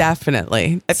asterisk,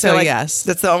 definitely. So like yes,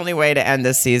 that's the only way to end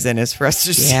this season is for us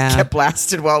to just get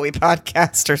blasted while we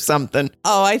podcast or something.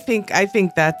 Oh, I think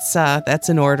that's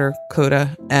an order,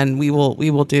 Coda, and we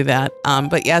will do that.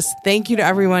 But yes, thank you to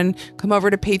everyone. Come over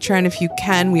to Patreon if you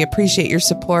can. We appreciate your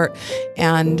support.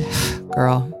 And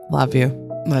girl, love you.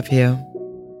 Love you.